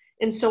remember it.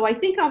 And so I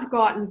think I've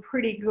gotten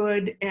pretty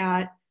good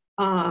at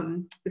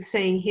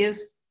saying,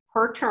 here's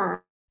her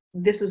term,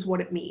 this is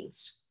what it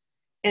means.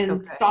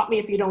 And stop me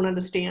if you don't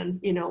understand,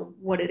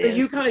 what it is. So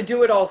you kind of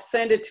do it all,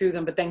 send it to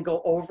them, but then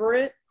go over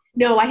it?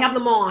 No, I have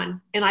them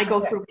on and I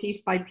go through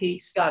piece by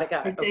piece. Got it.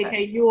 I say,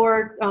 okay,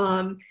 your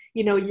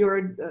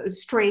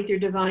strength, your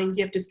divine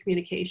gift is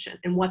communication.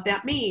 And what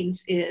that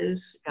means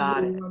is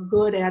you're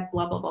good at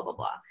blah, blah, blah, blah,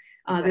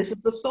 blah. This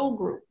is the soul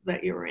group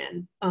that you're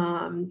in.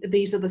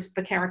 These are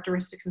the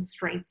characteristics and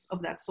strengths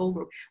of that soul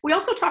group. We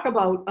also talk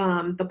about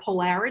the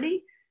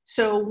polarity.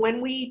 So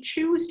when we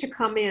choose to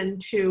come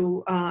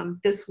into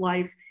this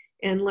life,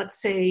 and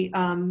let's say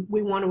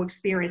we want to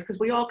experience, because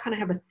we all kind of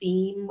have a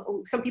theme.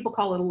 Some people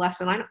call it a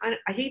lesson. I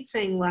hate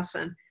saying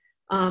lesson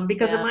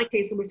because in my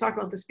case, and we've talked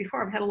about this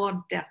before, I've had a lot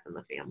of death in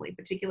the family,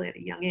 particularly at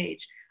a young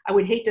age. I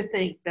would hate to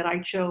think that I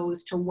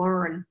chose to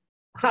learn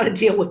how to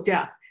deal with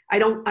death. I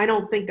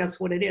don't think that's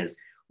what it is.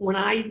 When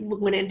I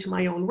went into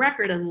my own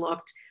record and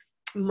looked,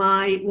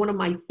 one of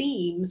my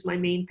themes, my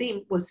main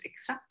theme was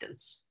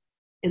acceptance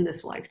in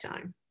this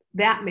lifetime.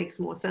 That makes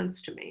more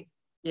sense to me.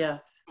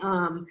 Yes.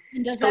 And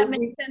does that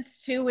make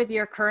sense too with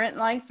your current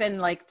life and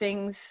like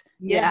things?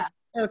 Yes.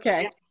 Yeah.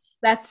 Okay. Yes.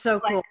 That's so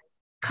cool.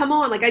 Come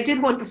on. Like I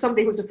did one for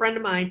somebody who was a friend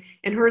of mine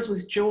and hers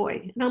was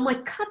joy. And I'm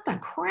like, cut the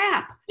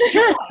crap.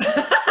 Joy.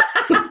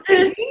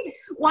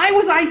 Why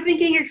was I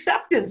thinking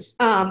acceptance?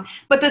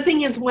 But the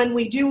thing is, when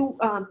we do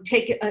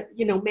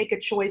make a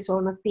choice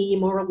on a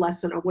theme or a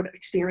lesson or what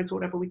experience,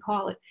 whatever we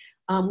call it,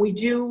 we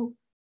do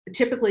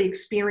typically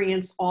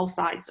experience all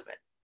sides of it.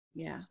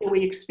 Yeah. So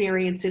we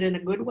experience it in a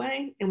good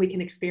way and we can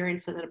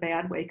experience it in a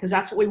bad way because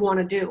that's what we want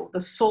to do.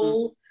 The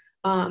soul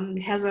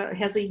has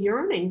a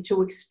yearning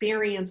to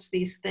experience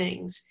these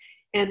things.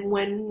 And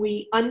when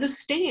we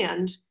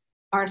understand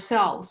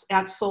ourselves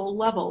at soul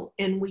level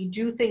and we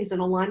do things in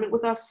alignment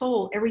with our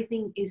soul,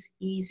 everything is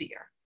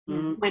easier.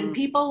 Mm-hmm. When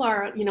people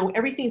are,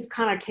 everything's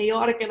kind of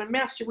chaotic and a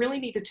mess, you really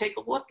need to take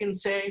a look and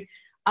say,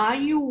 are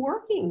you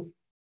working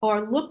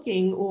or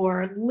looking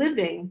or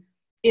living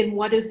in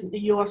what is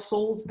your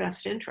soul's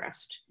best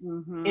interest?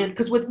 Mm-hmm. And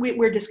because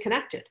we're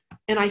disconnected.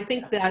 And I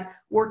think that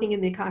working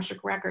in the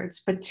Akashic records,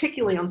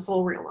 particularly on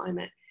soul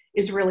realignment,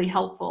 is really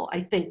helpful,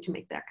 I think, to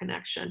make that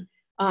connection.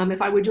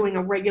 If I were doing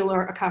a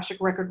regular Akashic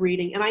record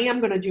reading, and I am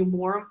going to do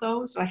more of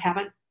those,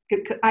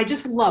 I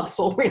just love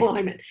soul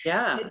realignment.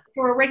 Yeah. And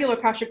for a regular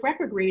Akashic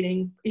record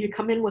reading, you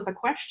come in with a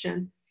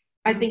question,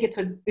 I think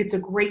it's a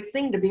great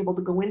thing to be able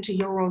to go into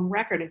your own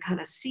record and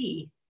kind of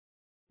see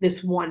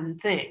this one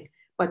thing.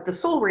 But the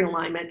soul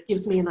realignment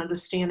gives me an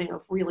understanding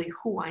of really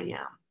who I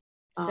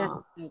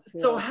am.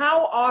 So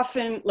how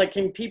often, like,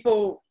 can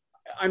people,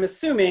 I'm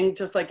assuming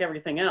just like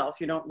everything else,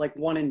 you don't like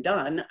one and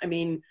done. I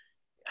mean,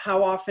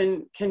 how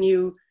often can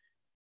you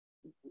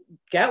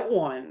get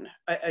one?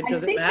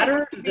 Does it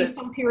matter? Does it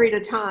some period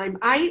of time?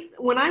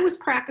 When I was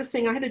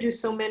practicing, I had to do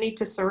so many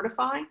to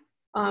certify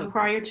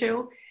prior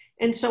to.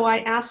 And so I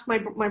asked my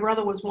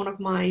brother was one of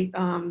my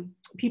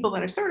people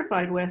that I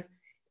certified with.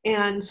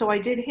 And so I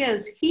did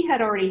his. He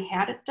had already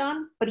had it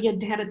done, but he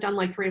had it done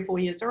like 3 or 4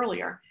 years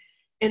earlier.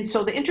 And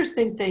so the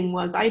interesting thing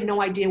was I had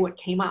no idea what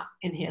came up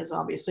in his.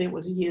 Obviously, it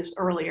was years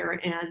earlier,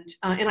 and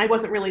I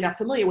wasn't really that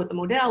familiar with the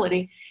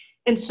modality.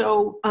 And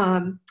so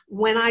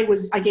when I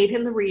gave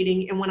him the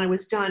reading, and when I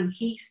was done,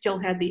 he still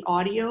had the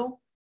audio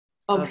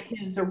of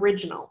his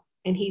original,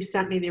 and he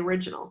sent me the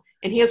original.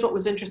 And here's what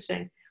was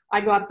interesting: I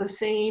got the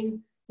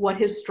same what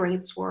his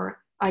strengths were.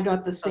 I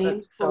got the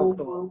same soul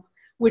group,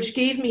 which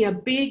gave me a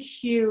big,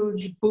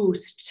 huge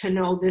boost to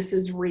know this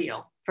is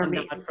real for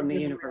me. From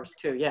the universe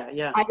too,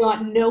 yeah. I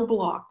got no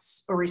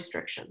blocks or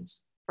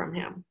restrictions from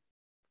him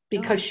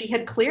because she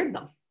had cleared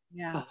them.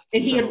 Yeah.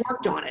 And he had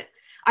worked on it.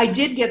 I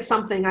did get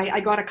something, I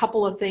got a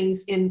couple of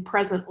things in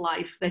present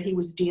life that he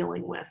was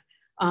dealing with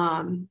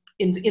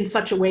in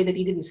such a way that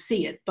he didn't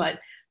see it. But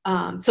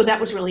so that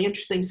was really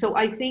interesting. So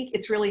I think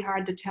it's really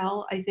hard to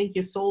tell. I think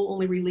your soul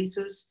only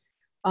releases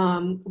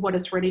what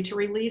it's ready to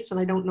release. And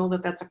I don't know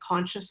that that's a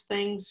conscious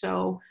thing.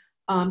 So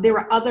There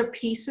are other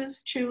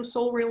pieces to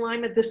soul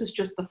realignment. This is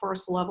just the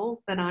first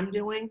level that I'm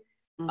doing.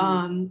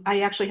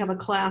 I actually have a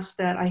class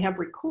that I have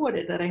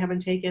recorded that I haven't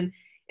taken.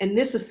 And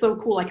this is so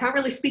cool. I can't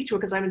really speak to it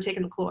because I haven't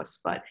taken the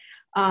course, but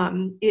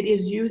it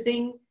is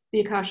using the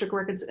Akashic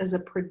Records as a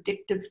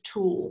predictive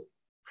tool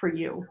for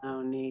you.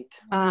 Oh, neat.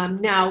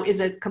 Now,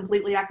 is it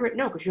completely accurate?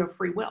 No, because you have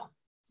free will.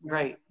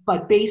 Right.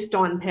 But based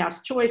on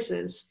past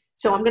choices.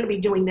 So I'm going to be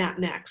doing that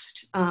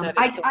next. That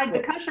is so cool. The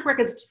Akashic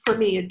Records, for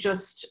me, it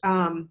just...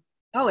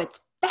 oh, it's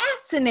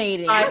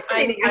fascinating. I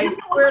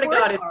swear to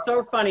God, it's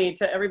so funny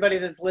to everybody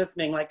that's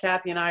listening. Like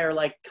Kathy and I are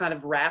like kind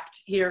of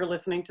wrapped here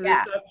listening to this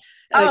stuff.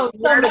 And I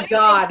swear to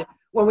God,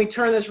 when we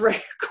turn this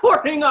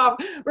recording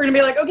off, we're gonna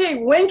be like, okay,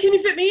 when can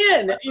you fit me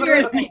in? You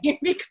know what I mean?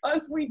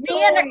 Because we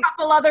me and a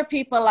couple other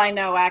people I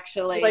know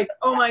actually. Like,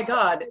 oh my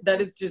God,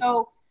 that is just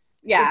so.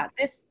 Yeah,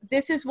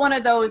 this is one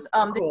of those.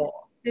 Cool.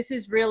 This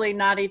is really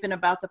not even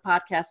about the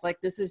podcast. Like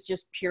this is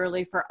just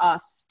purely for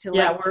us to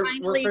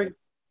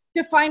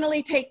to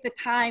finally take the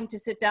time to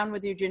sit down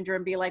with you, Ginger,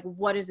 and be like,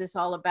 what is this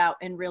all about?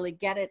 And really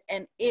get it.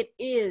 And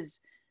it's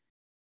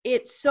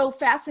so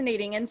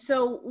fascinating. And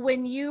so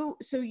when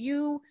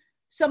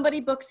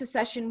somebody books a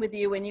session with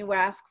you and you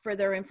ask for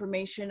their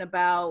information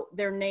about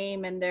their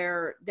name and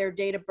their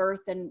date of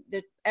birth and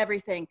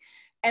everything,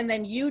 and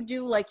then you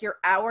do like your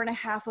hour and a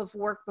half of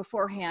work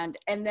beforehand,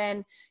 and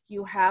then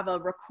you have a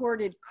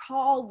recorded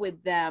call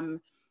with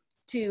them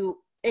to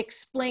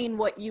explain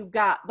what you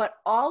got. But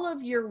all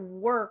of your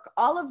work,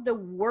 all of the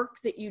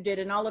work that you did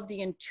and all of the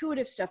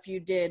intuitive stuff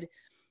you did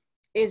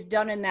is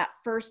done in that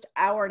first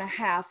hour and a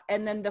half.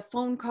 And then the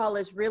phone call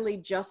is really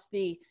just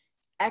the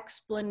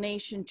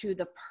explanation to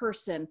the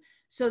person.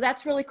 So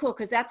that's really cool,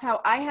 because that's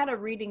how I had a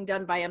reading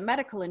done by a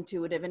medical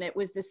intuitive, and it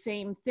was the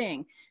same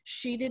thing.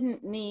 She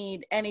didn't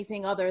need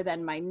anything other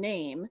than my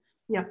name.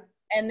 Yeah.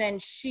 And then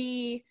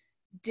she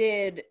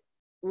did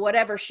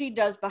whatever she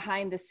does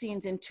behind the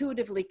scenes,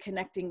 intuitively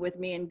connecting with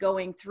me and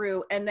going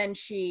through. And then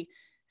she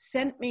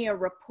sent me a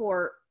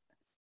report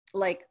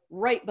like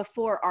right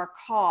before our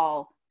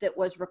call that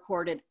was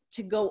recorded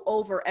to go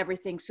over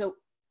everything. So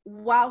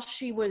while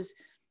she was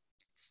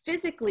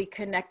physically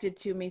connected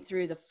to me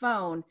through the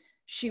phone,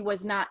 she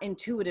was not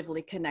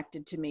intuitively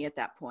connected to me at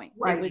that point.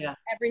 Right. It was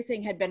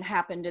everything had been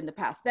happened in the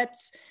past.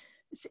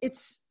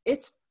 It's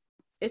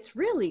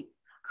really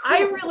cool.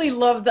 I really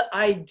love the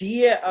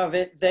idea of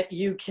it, that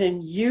you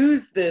can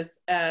use this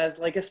as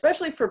like,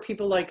 especially for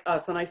people like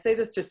us. And I say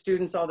this to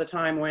students all the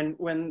time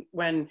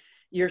when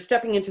you're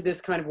stepping into this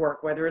kind of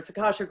work, whether it's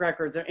Akashic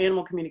Records or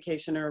animal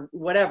communication or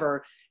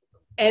whatever,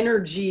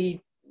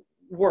 energy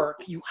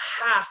work, you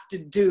have to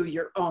do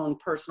your own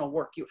personal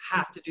work. You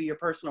have to do your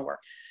personal work.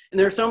 And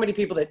there are so many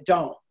people that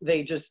don't.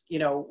 They just,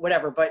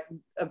 whatever. But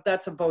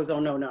that's a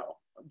bozo no.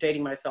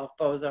 Dating myself,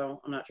 bozo.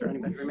 I'm not sure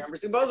anybody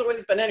remembers who bozo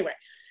is, but anyway.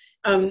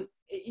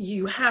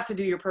 You have to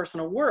do your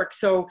personal work.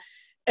 So,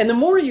 and the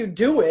more you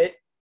do it,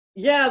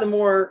 the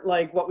more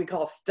like what we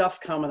call stuff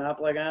coming up,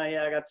 like,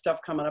 I got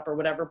stuff coming up or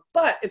whatever.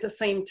 But at the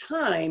same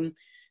time,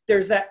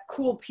 there's that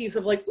cool piece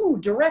of like, ooh,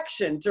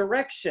 direction.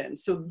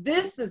 So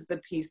this is the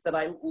piece that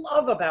I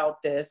love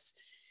about this,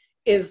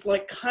 is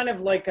like kind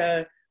of like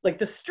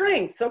the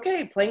strengths.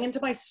 Okay, playing into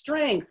my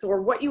strengths,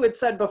 or what you had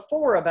said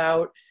before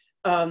about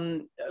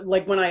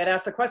like when I had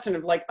asked the question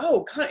of like,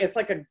 oh, it's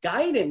like a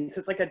guidance.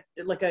 It's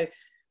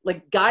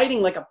like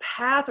guiding, like a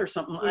path or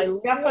something. I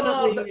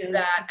love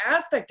that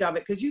aspect of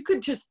it, because you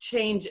could just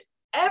change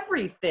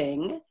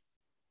everything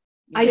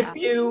if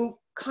you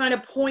kind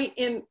of point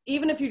in,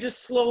 even if you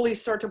just slowly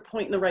start to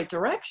point in the right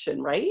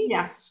direction, right?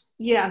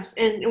 Yes.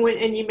 And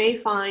you may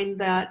find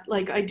that,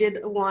 like I did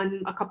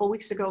one a couple of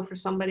weeks ago for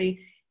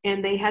somebody,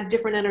 and they had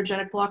different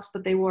energetic blocks,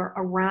 but they were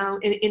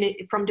around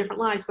from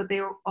different lives, but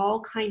they were all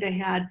kind of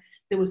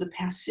there was a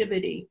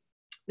passivity.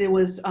 There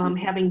was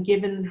having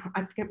given,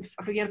 I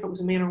forget if it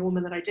was a man or a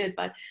woman that I did,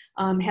 but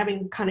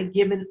having kind of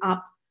given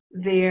up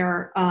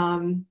their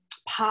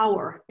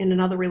power in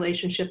another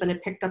relationship, and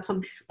it picked up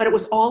but it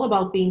was all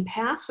about being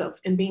passive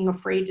and being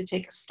afraid to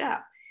take a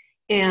step.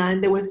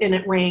 And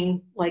it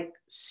rang like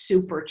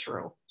super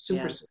true,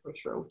 super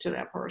true to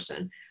that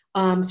person.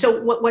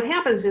 So what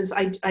happens is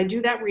I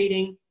do that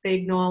reading, they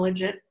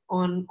acknowledge it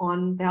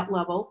on that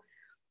level.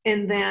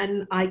 And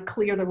then I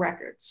clear the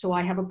record. So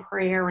I have a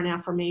prayer, an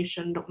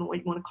affirmation, don't know what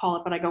you want to call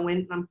it, but I go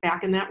in, I'm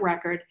back in that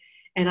record,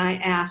 and I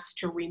ask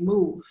to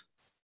remove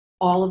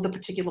all of the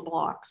particular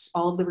blocks,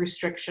 all of the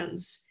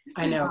restrictions.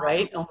 I know,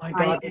 right? Oh my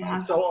God, this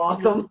is so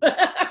awesome.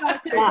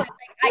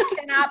 I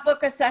cannot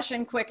book a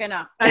session quick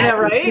enough. I know,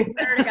 right?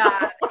 Swear to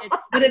God.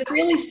 But it's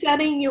really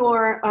setting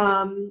your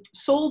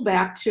soul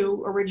back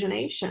to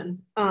origination.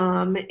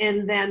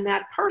 And then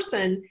that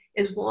person,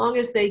 as long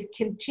as they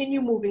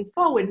continue moving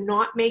forward,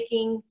 not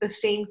making the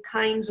same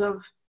kinds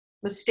of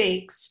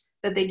mistakes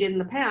that they did in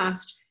the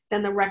past,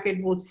 then the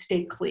record will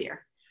stay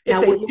clear. If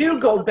now, they do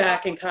go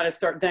back and kind of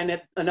start, then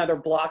another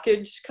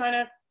blockage kind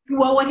of?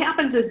 Well, what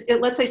happens is,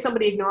 let's say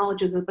somebody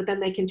acknowledges it, but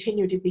then they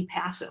continue to be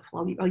passive.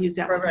 I'll use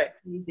that one. Right.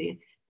 Easy.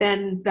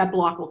 then that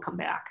block will come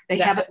back. They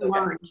haven't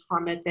learned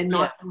from it. They're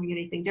not doing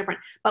anything different.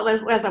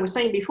 But as I was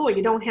saying before,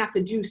 you don't have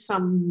to do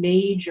some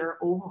major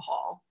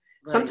overhaul.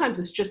 Right. Sometimes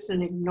it's just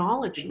an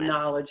acknowledgement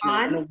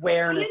and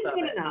awareness of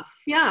it. Enough.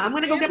 Yeah, I'm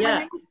going to go get my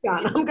nails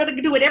done. I'm going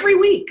to do it every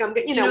week.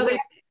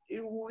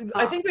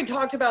 I think we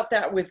talked about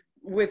that with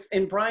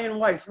in Brian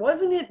Weiss.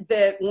 Wasn't it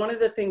that one of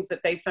the things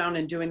that they found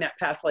in doing that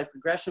past life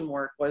regression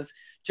work was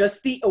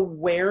just the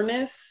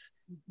awareness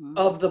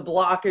of the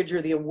blockage,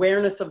 or the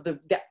awareness of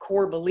that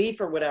core belief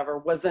or whatever,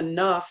 was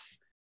enough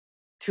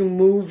to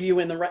move you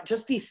in the right,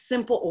 just the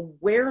simple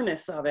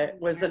awareness of it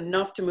was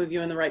enough to move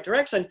you in the right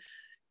direction.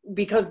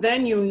 Because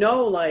then,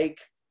 like,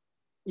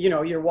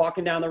 you're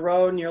walking down the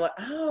road and you're like,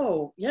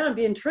 oh yeah, I'm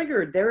being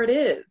triggered. There it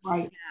is.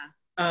 Right.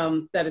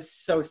 That is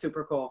so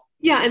super cool.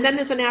 Yeah. And then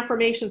there's an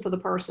affirmation for the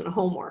person, a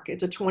homework.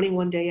 It's a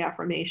 21-day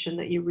affirmation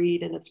that you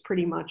read, and it's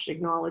pretty much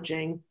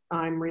acknowledging,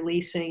 I'm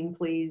releasing,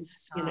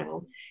 please,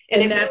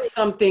 And that's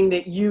something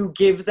that you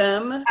give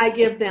them? I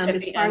give them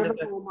as part of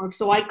the homework.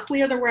 So I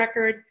clear the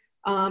record.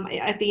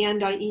 At the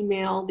end, I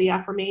email the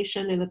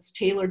affirmation, and it's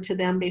tailored to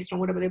them based on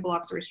whatever their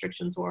blocks or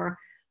restrictions were.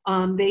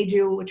 They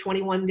do a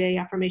 21-day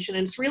affirmation,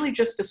 and it's really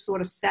just to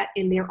sort of set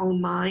in their own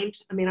mind.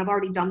 I mean, I've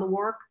already done the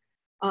work.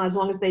 As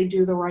long as they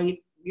do the right,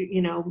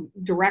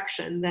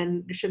 direction,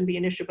 then it shouldn't be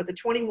an issue. But the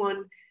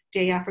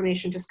 21-day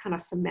affirmation just kind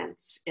of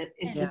cements it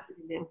into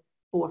the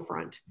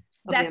forefront.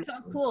 That's so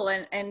cool.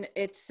 And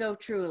it's so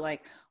true.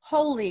 Like,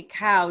 holy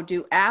cow,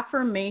 do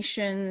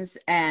affirmations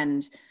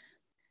and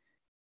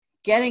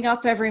getting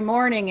up every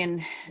morning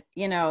and,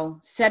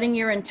 setting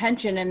your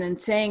intention and then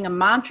saying a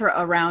mantra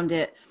around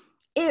it,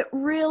 it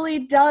really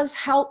does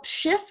help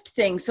shift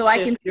things. So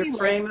I can see your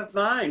frame of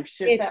mind,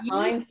 shift that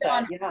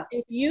mindset.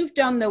 If you've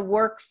done the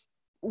work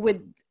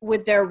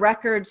with their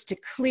records to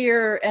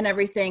clear and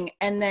everything,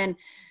 and then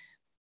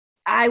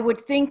I would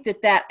think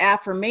that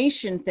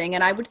affirmation thing,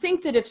 and I would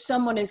think that if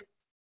someone is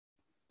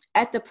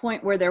at the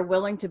point where they're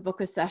willing to book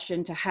a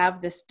session to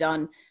have this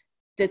done,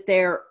 that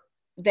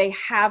they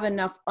have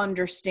enough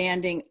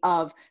understanding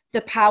of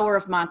the power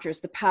of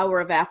mantras, the power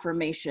of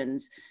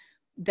affirmations,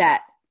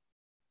 that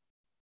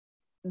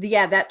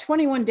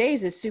 21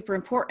 days is super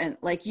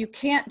important. Like, you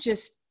can't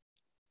just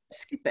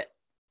skip it.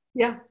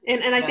 Yeah.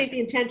 And I think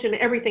the intention,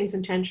 everything's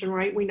intention,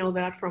 right? We know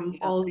that from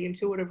all of the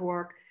intuitive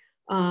work.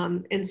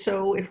 And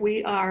so if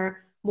we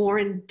are more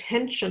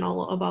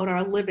intentional about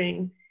our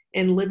living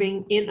and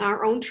living in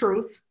our own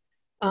truth,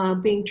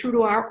 being true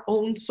to our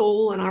own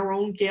soul and our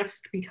own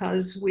gifts,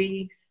 because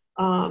we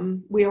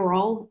are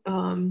all,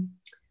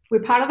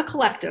 we're part of the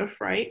collective,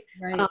 right?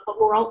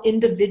 But we're all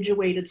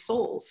individuated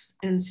souls.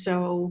 And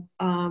so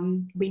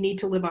we need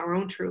to live our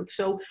own truth.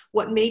 So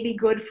what may be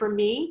good for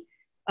me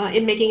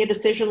in making a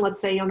decision,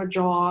 let's say on a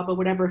job or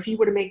whatever, if you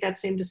were to make that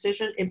same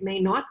decision, it may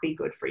not be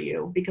good for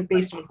you, because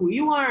based on who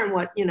you are and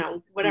what,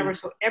 whatever.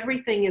 So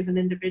everything is an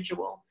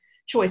individual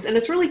choice. And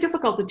it's really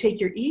difficult to take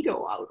your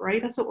ego out, right?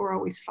 That's what we're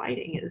always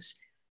fighting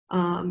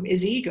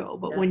is ego.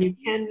 But when you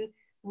can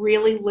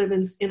really live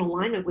in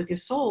alignment with your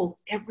soul,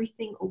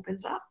 everything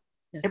opens up.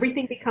 Yes.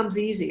 Everything becomes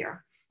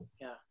easier.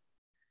 Yeah.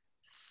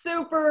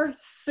 Super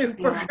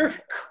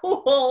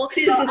cool.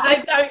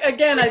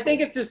 I think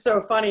it's just so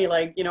funny.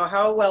 Like,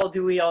 how well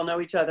do we all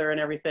know each other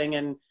and everything?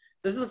 And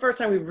this is the first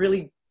time we've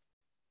really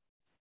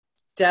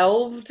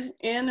delved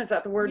in. Is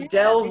that the word? Yeah.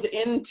 Dived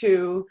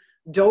into.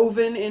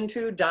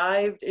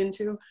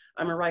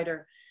 I'm a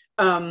writer.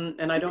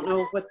 And I don't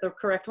know what the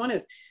correct one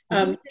is.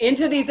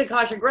 Into these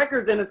Akashic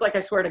records. And it's like, I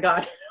swear to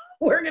God,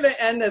 we're going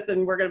to end this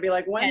and we're going to be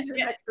like, when's your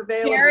next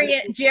available?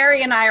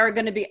 Jerry and I are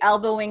going to be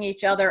elbowing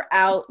each other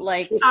out,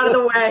 like out of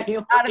the way.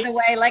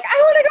 Like,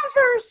 I want to go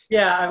first.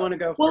 Yeah, I want to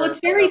go first. Well, it's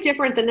very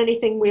different than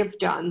anything we've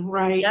done,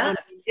 right?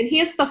 Yes. And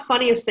here's the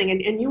funniest thing,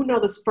 and you know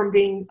this from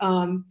being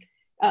on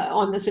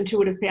this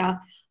intuitive path.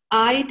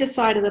 I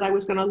decided that I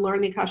was going to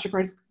learn the Akashic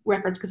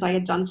records because I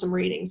had done some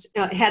readings,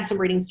 had some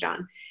readings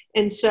done.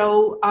 And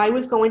so I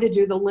was going to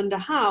do the Linda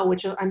Howe,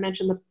 which I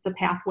mentioned, the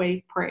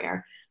pathway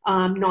prayer,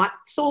 not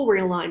soul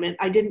realignment.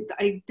 I didn't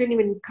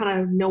even kind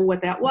of know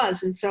what that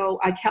was. And so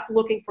I kept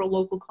looking for a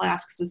local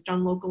class because it's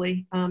done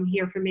locally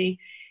here for me.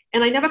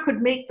 And I never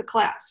could make the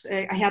class.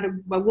 I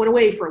went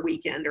away for a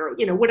weekend or,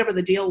 whatever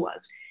the deal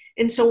was.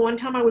 And so one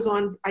time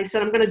I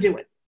said, I'm going to do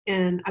it.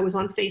 And I was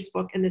on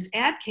Facebook and this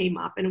ad came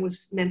up and it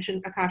was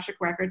mentioned Akashic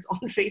Records on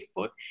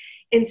Facebook.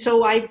 And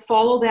so I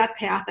followed that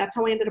path. That's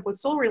how I ended up with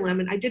soul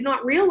realignment. I did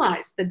not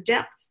realize the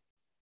depth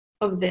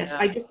of this. Yeah.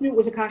 I just knew it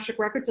was Akashic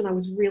Records and I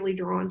was really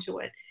drawn to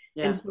it.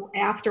 Yeah. And so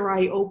after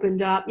I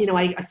opened up,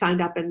 I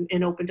signed up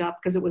and opened up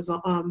because it was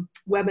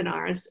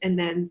webinars and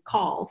then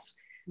calls,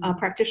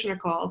 practitioner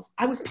calls.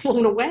 I was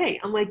blown away.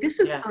 I'm like, this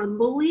is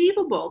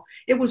unbelievable.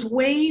 It was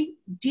way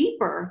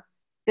deeper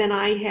than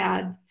I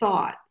had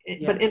thought,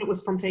 but it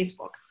was from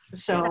Facebook.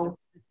 So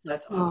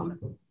that's awesome.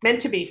 Meant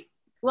to be.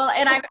 Well,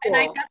 and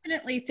I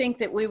definitely think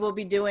that we will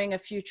be doing a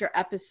future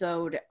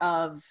episode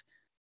of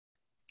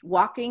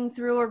walking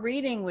through a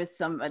reading with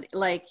somebody,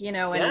 like, and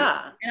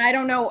I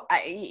don't know,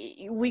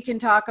 we can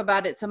talk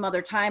about it some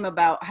other time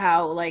about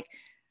how, like,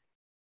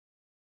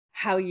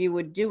 how you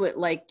would do it.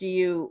 Like,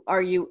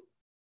 are you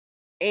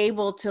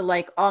able to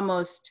like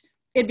almost,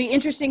 it'd be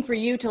interesting for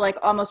you to like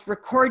almost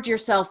record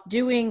yourself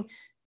doing,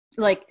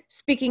 like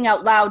speaking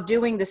out loud,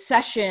 doing the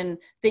session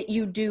that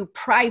you do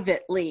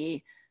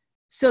privately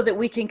so that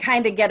we can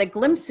kind of get a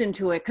glimpse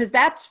into it. Cause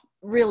that's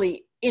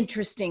really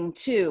interesting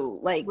too,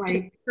 like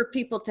just for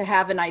people to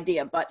have an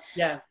idea, but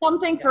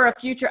something for a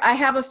future. I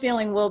have a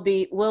feeling we'll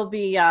be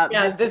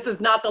this is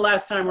not the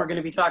last time we're going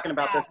to be talking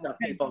about this stuff,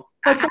 people.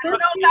 I don't know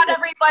about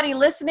everybody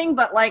listening,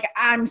 but like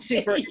I'm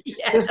super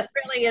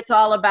really, it's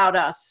all about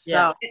us.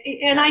 So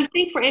and I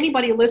think for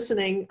anybody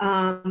listening,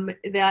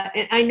 that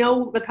I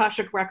know the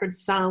Akashic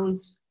Records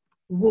sounds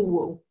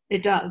woo-woo,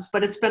 it does,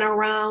 but it's been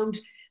around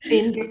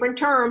in different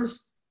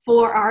terms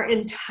for our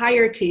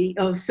entirety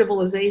of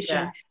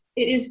civilization.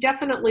 It is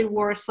definitely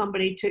worth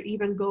somebody to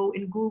even go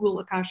and Google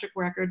Akashic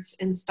Records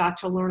and start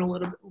to learn a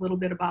little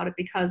bit about it,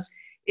 because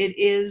it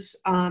is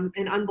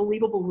an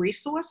unbelievable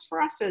resource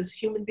for us as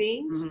human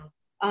beings.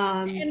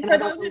 And for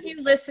those of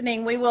you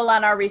listening, we will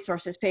on our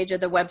resources page of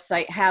the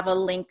website have a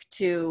link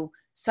to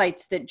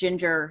sites that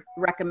Ginger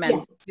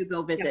recommends you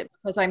go visit,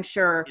 because I'm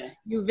sure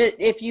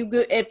if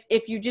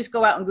you just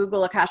go out and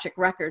Google Akashic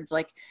Records,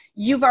 like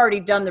you've already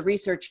done the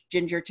research,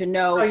 Ginger, to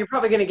know you're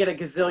probably going to get a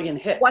gazillion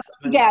hits.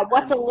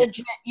 What's a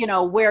legit,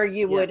 where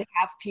you would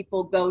have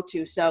people go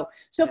to. So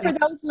for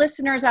those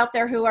listeners out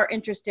there who are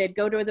interested,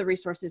 go to the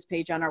resources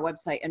page on our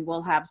website and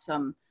we'll have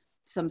some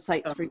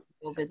sites for you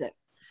to go visit.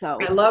 So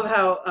I love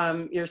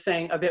how you're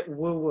saying a bit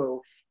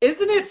woo-woo.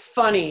 Isn't it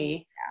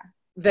funny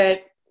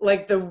that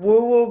like the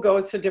woo-woo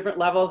goes to different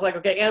levels? Like,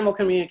 okay, animal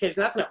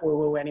communication, that's not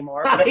woo-woo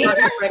anymore. But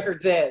Akashic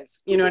Records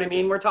is. You know what I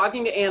mean? We're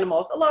talking to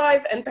animals,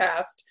 alive and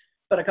past,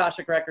 but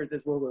Akashic Records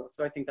is woo-woo.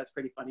 So I think that's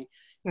pretty funny.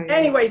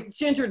 Anyway,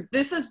 Ginger,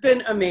 this has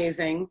been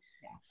amazing.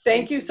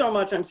 Thank you so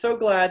much. I'm so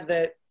glad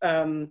that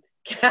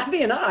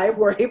Kathy and I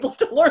were able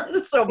to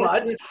learn so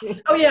much.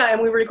 Oh yeah,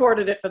 and we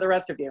recorded it for the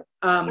rest of you.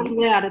 I'm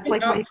glad. It's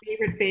like my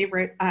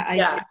favorite.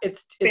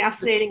 It's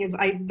fascinating.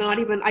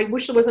 I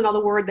wish there was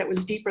another word that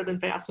was deeper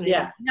than fascinating.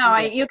 Yeah. No,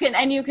 you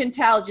can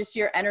tell just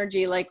your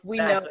energy. Like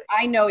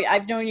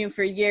I've known you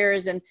for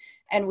years and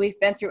we've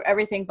been through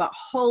everything, but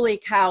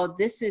holy cow,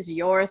 this is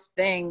your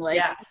thing.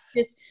 Like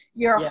just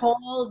your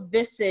whole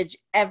visage,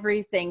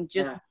 everything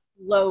just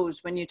glows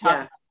when you talk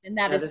about it.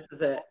 And this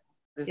is it.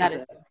 This is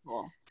it.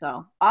 Cool.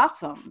 So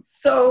awesome.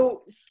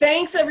 So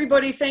thanks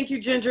everybody. Thank you,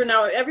 Ginger.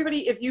 Now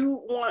everybody, if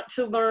you want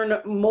to learn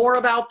more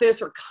about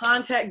this or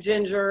contact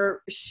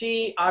Ginger,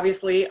 she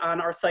obviously on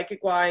our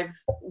Psychic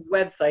Wives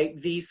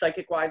website,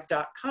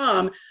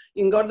 thepsychicwives.com,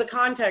 you can go to the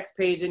contacts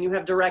page and you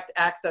have direct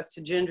access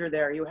to Ginger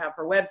there. You have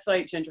her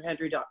website,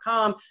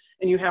 gingerhendry.com,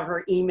 and you have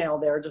her email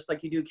there, just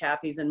like you do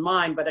Kathy's and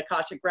mine. But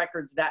Akashic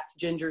Records, that's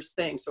Ginger's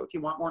thing. So if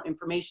you want more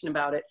information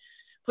about it,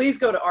 please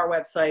go to our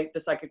website,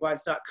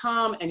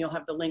 thepsychicwives.com, and you'll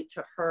have the link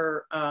to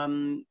her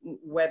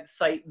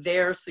website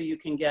there so you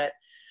can get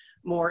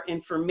more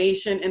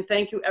information. And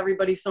thank you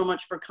everybody so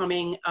much for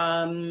coming.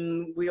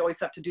 We always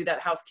have to do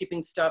that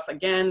housekeeping stuff.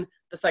 Again,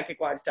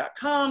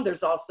 thepsychicwives.com.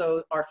 There's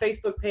also our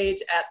Facebook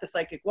page at The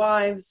Psychic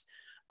Wives.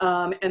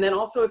 And then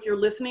also if you're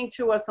listening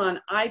to us on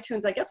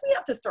iTunes, I guess we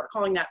have to start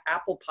calling that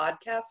Apple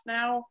Podcasts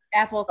now.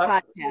 Apple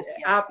Podcasts,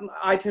 yes.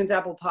 iTunes,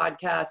 Apple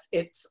Podcasts.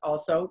 It's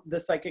also The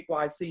Psychic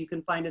Wives, so you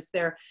can find us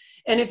there.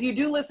 And if you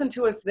do listen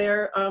to us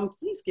there,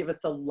 please give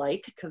us a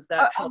like, because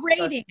that helps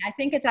a rating. I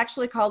think it's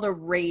actually called a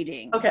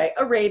rating. Okay,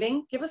 a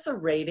rating. Give us a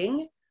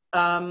rating.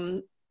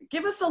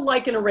 Give us a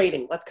like and a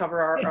rating. Let's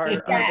cover our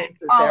bases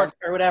there,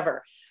 or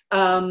whatever.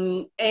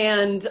 Again,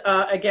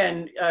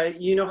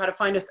 you know how to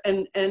find us,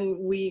 and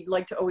we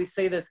like to always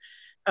say this.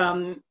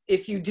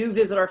 If you do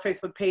visit our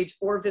Facebook page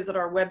or visit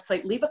our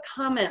website, leave a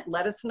comment.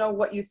 Let us know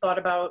what you thought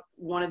about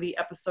one of the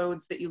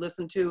episodes that you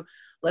listened to.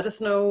 Let us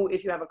know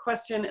if you have a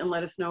question, and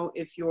let us know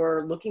if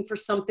you're looking for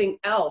something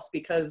else,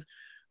 because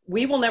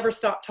we will never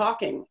stop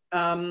talking.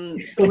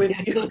 So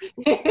if you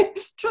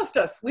trust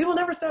us, we will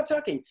never stop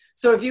talking.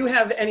 So if you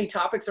have any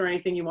topics or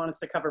anything you want us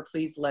to cover,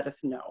 please let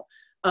us know.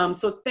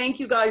 So thank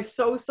you guys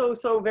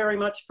so very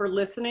much for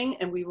listening,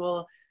 and we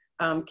will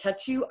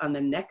catch you on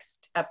the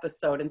next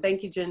episode. And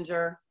thank you,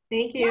 Ginger.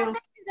 Thank you.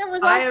 That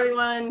was Bye, awesome.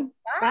 everyone.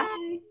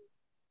 Bye.